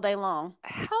like all day long.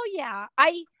 Hell yeah.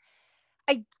 I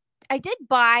did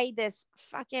buy this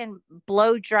fucking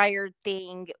blow dryer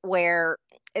thing where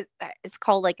it's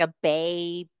called like a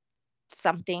bay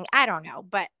something. I don't know.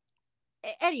 But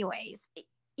anyways,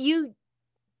 you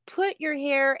put your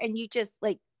hair and you just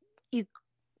like,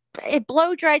 it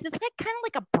blow dries. It's like kind of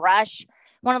like a brush,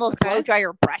 one of those blow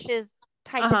dryer brushes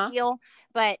type of deal.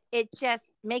 But it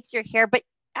just makes your hair, but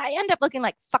I end up looking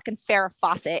like fucking Farrah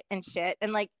Fawcett and shit.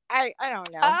 And like, I don't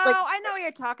know. Oh, like, I know what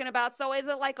you're talking about. So is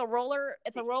it like a roller?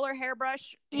 It's a roller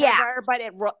hairbrush, yeah, dryer, but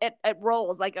it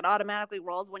rolls, like it automatically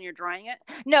rolls when you're drying it.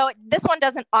 No, this one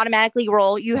doesn't automatically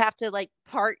roll. You have to like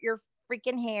part your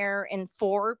freaking hair in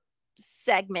 4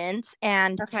 segments,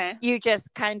 and you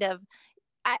just kind of.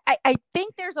 I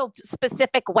think there's a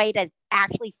specific way to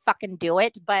actually fucking do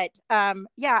it, but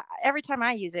yeah. Every time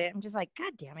I use it, I'm just like,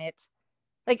 God damn it!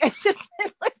 Like it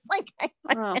looks like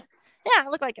yeah, I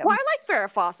look like. Well, I like Farrah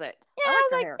Fawcett. Yeah, I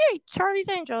was like, hey, Charlie's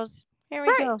Angels. Here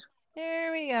we go.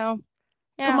 There we go.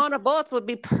 Yeah. Pomona Bullets would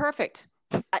be perfect.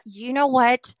 You know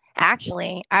what?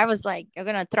 Actually, I was like, you're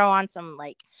gonna throw on some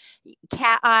like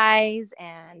cat eyes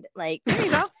and like, there you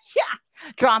go.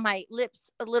 Yeah, draw my lips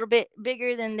a little bit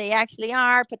bigger than they actually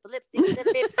are. Put the lipstick a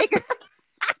little bit bigger.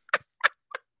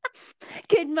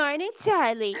 Good morning,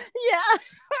 Charlie.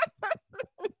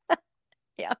 Yeah.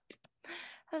 Yep.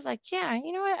 I was like, yeah,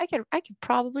 you know what? I could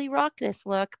probably rock this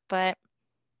look, but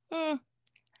I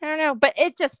don't know. But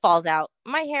it just falls out.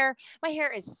 My hair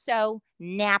is so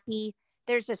nappy.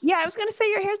 There's just I was gonna say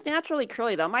your hair's naturally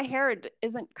curly though. My hair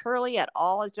isn't curly at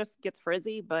all. It just gets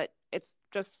frizzy, but it's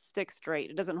just sticks straight.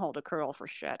 It doesn't hold a curl for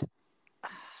shit.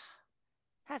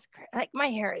 That's great. Like my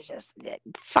hair is just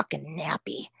fucking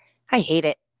nappy. I hate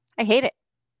it.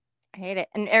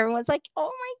 And everyone's like, oh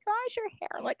my gosh, your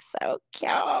hair looks so cute.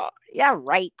 Yeah,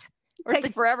 right. It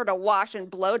takes forever to wash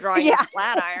and blow dry and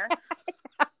flat iron.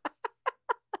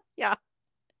 Yeah.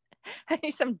 I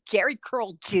need some Jerry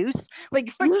curl juice.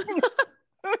 Like,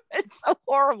 it's so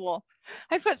horrible.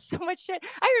 I put so much shit.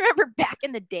 I remember back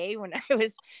in the day when I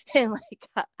was in like,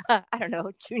 I don't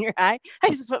know, junior high, I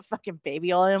used to put fucking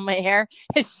baby oil in my hair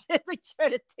and shit, like try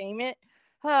to tame it.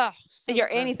 Oh, so you're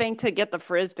anything to get the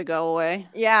frizz to go away.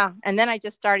 Yeah. And then I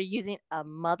just started using a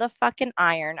motherfucking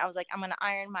iron. I was like, I'm going to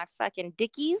iron my fucking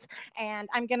dickies and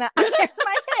I'm going to iron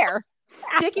my hair.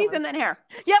 Dickies and then hair.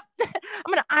 Yep.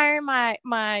 I'm going to iron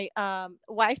my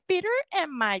wife beater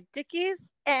and my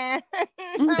dickies and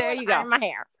there you go. My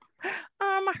hair.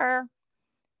 My hair.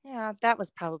 Yeah. That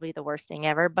was probably the worst thing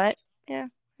ever, but yeah,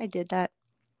 I did that.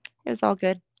 It was all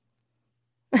good.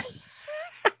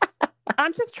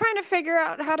 I'm just trying to figure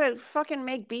out how to fucking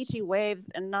make beachy waves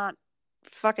and not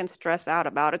fucking stress out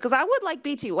about it. Because I would like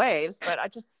beachy waves, but I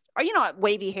just, or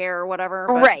wavy hair or whatever.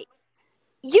 But Right.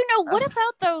 What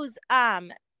about those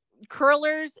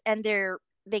curlers? And they're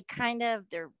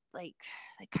like,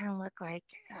 they kind of look like,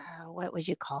 what would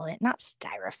you call it? Not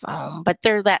styrofoam, but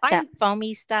they're that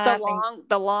foamy stuff.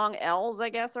 The long L's, I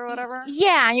guess, or whatever.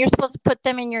 Yeah, and you're supposed to put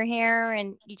them in your hair,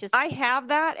 and you just. I have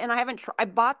that, and I haven't. I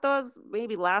bought those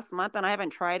maybe last month, and I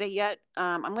haven't tried it yet.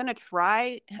 I'm gonna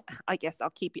try. I guess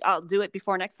I'll do it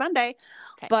before next Sunday.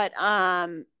 Okay. But I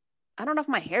don't know if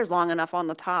my hair's long enough on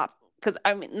the top. Because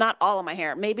not all of my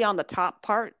hair. Maybe on the top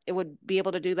part, it would be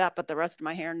able to do that, but the rest of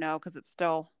my hair, no, because it's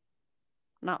still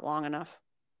not long enough.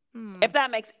 If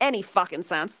that makes any fucking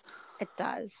sense. It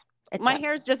does. My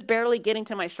hair is just barely getting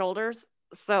to my shoulders,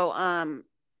 so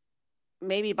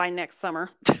maybe by next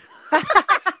summer.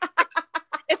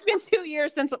 It's been 2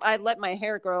 years since I let my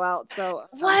hair grow out. So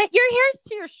what? Your hair's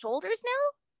to your shoulders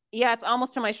now? Yeah, it's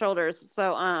almost to my shoulders.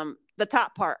 So the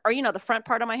top part, or the front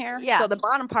part of my hair. Yeah. So the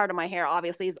bottom part of my hair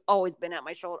obviously has always been at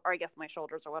my shoulder, or I guess my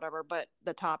shoulders or whatever. But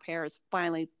the top hair is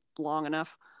finally long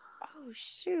enough. Oh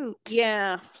shoot.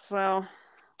 Yeah. So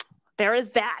there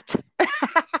is that.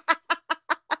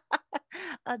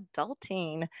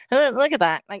 Adulting. Look at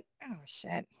that. Like, oh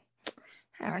shit.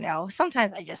 I don't know.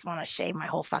 Sometimes I just want to shave my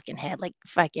whole fucking head, like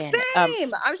fucking.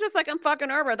 Same. I was just like, I'm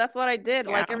fucking over. That's what I did.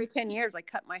 Yeah. Like every 10 years, I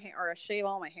cut my hair or I shave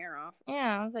all my hair off.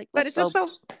 Yeah, I was like, but it's just so.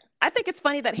 I think it's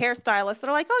funny that hairstylists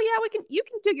are like, oh yeah, you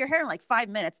can do your hair in like 5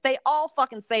 minutes. They all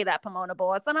fucking say that, Pomona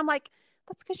Bullets, and I'm like,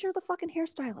 that's because you're the fucking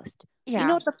hairstylist. Yeah, you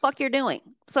know what the fuck you're doing.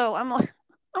 So I'm like,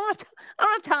 I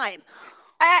don't have time.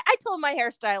 I told my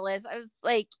hairstylist, I was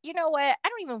like, you know what? I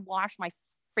don't even wash my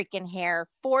freaking hair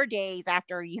 4 days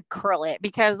after you curl it,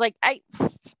 because like I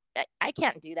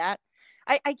can't do that.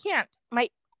 I can't.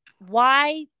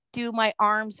 Why do my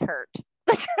arms hurt?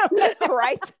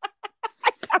 Right.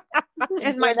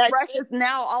 And my brush is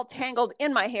now all tangled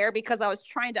in my hair because I was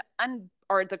trying to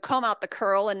to comb out the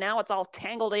curl, and now it's all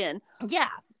tangled in. Yeah,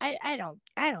 I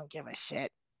don't give a shit.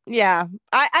 Yeah,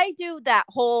 I do that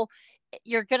whole.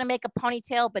 You're gonna make a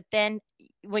ponytail, but then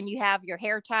when you have your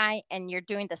hair tie and you're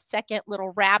doing the second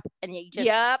little wrap, and you just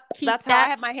that's how I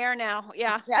have my hair now.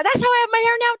 Yeah, that's how I have my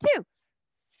hair now too.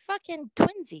 Fucking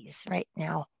twinsies right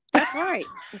now. That's right.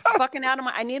 It's fucking out of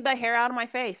I need the hair out of my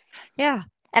face. Yeah,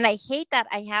 and I hate that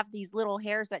I have these little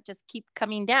hairs that just keep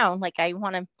coming down. Like I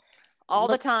want to all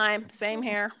the time. Same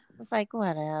hair. It's like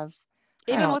whatevs.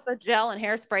 Even with the gel and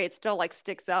hairspray, it still like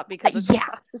sticks out because it's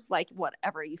just like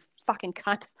whatever, you fucking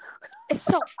cunt. It's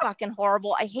so fucking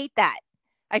horrible. I hate that.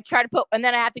 I try to put, and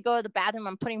then I have to go to the bathroom.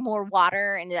 I'm putting more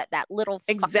water, and that little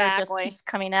just keeps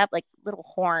coming up like little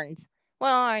horns.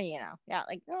 Well, yeah,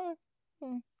 like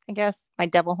I guess my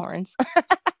devil horns.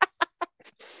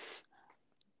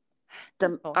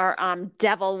 Our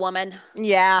devil woman.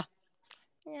 Yeah.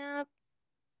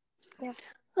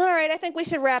 All right, I think we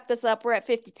should wrap this up. We're at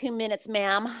 52 minutes,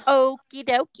 ma'am. Okie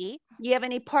dokie. You have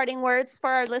any parting words for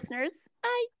our listeners?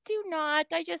 I do not.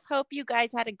 I just hope you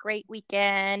guys had a great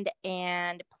weekend,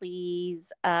 and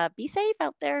please be safe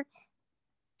out there.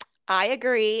 I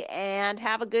agree, and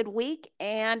have a good week.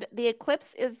 And the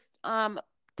eclipse is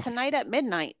tonight at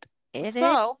midnight. It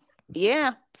is.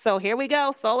 Yeah. So here we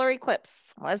go. Solar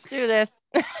eclipse. Let's do this.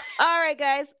 All right,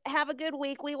 guys. Have a good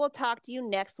week. We will talk to you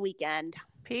next weekend.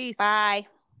 Peace. Bye.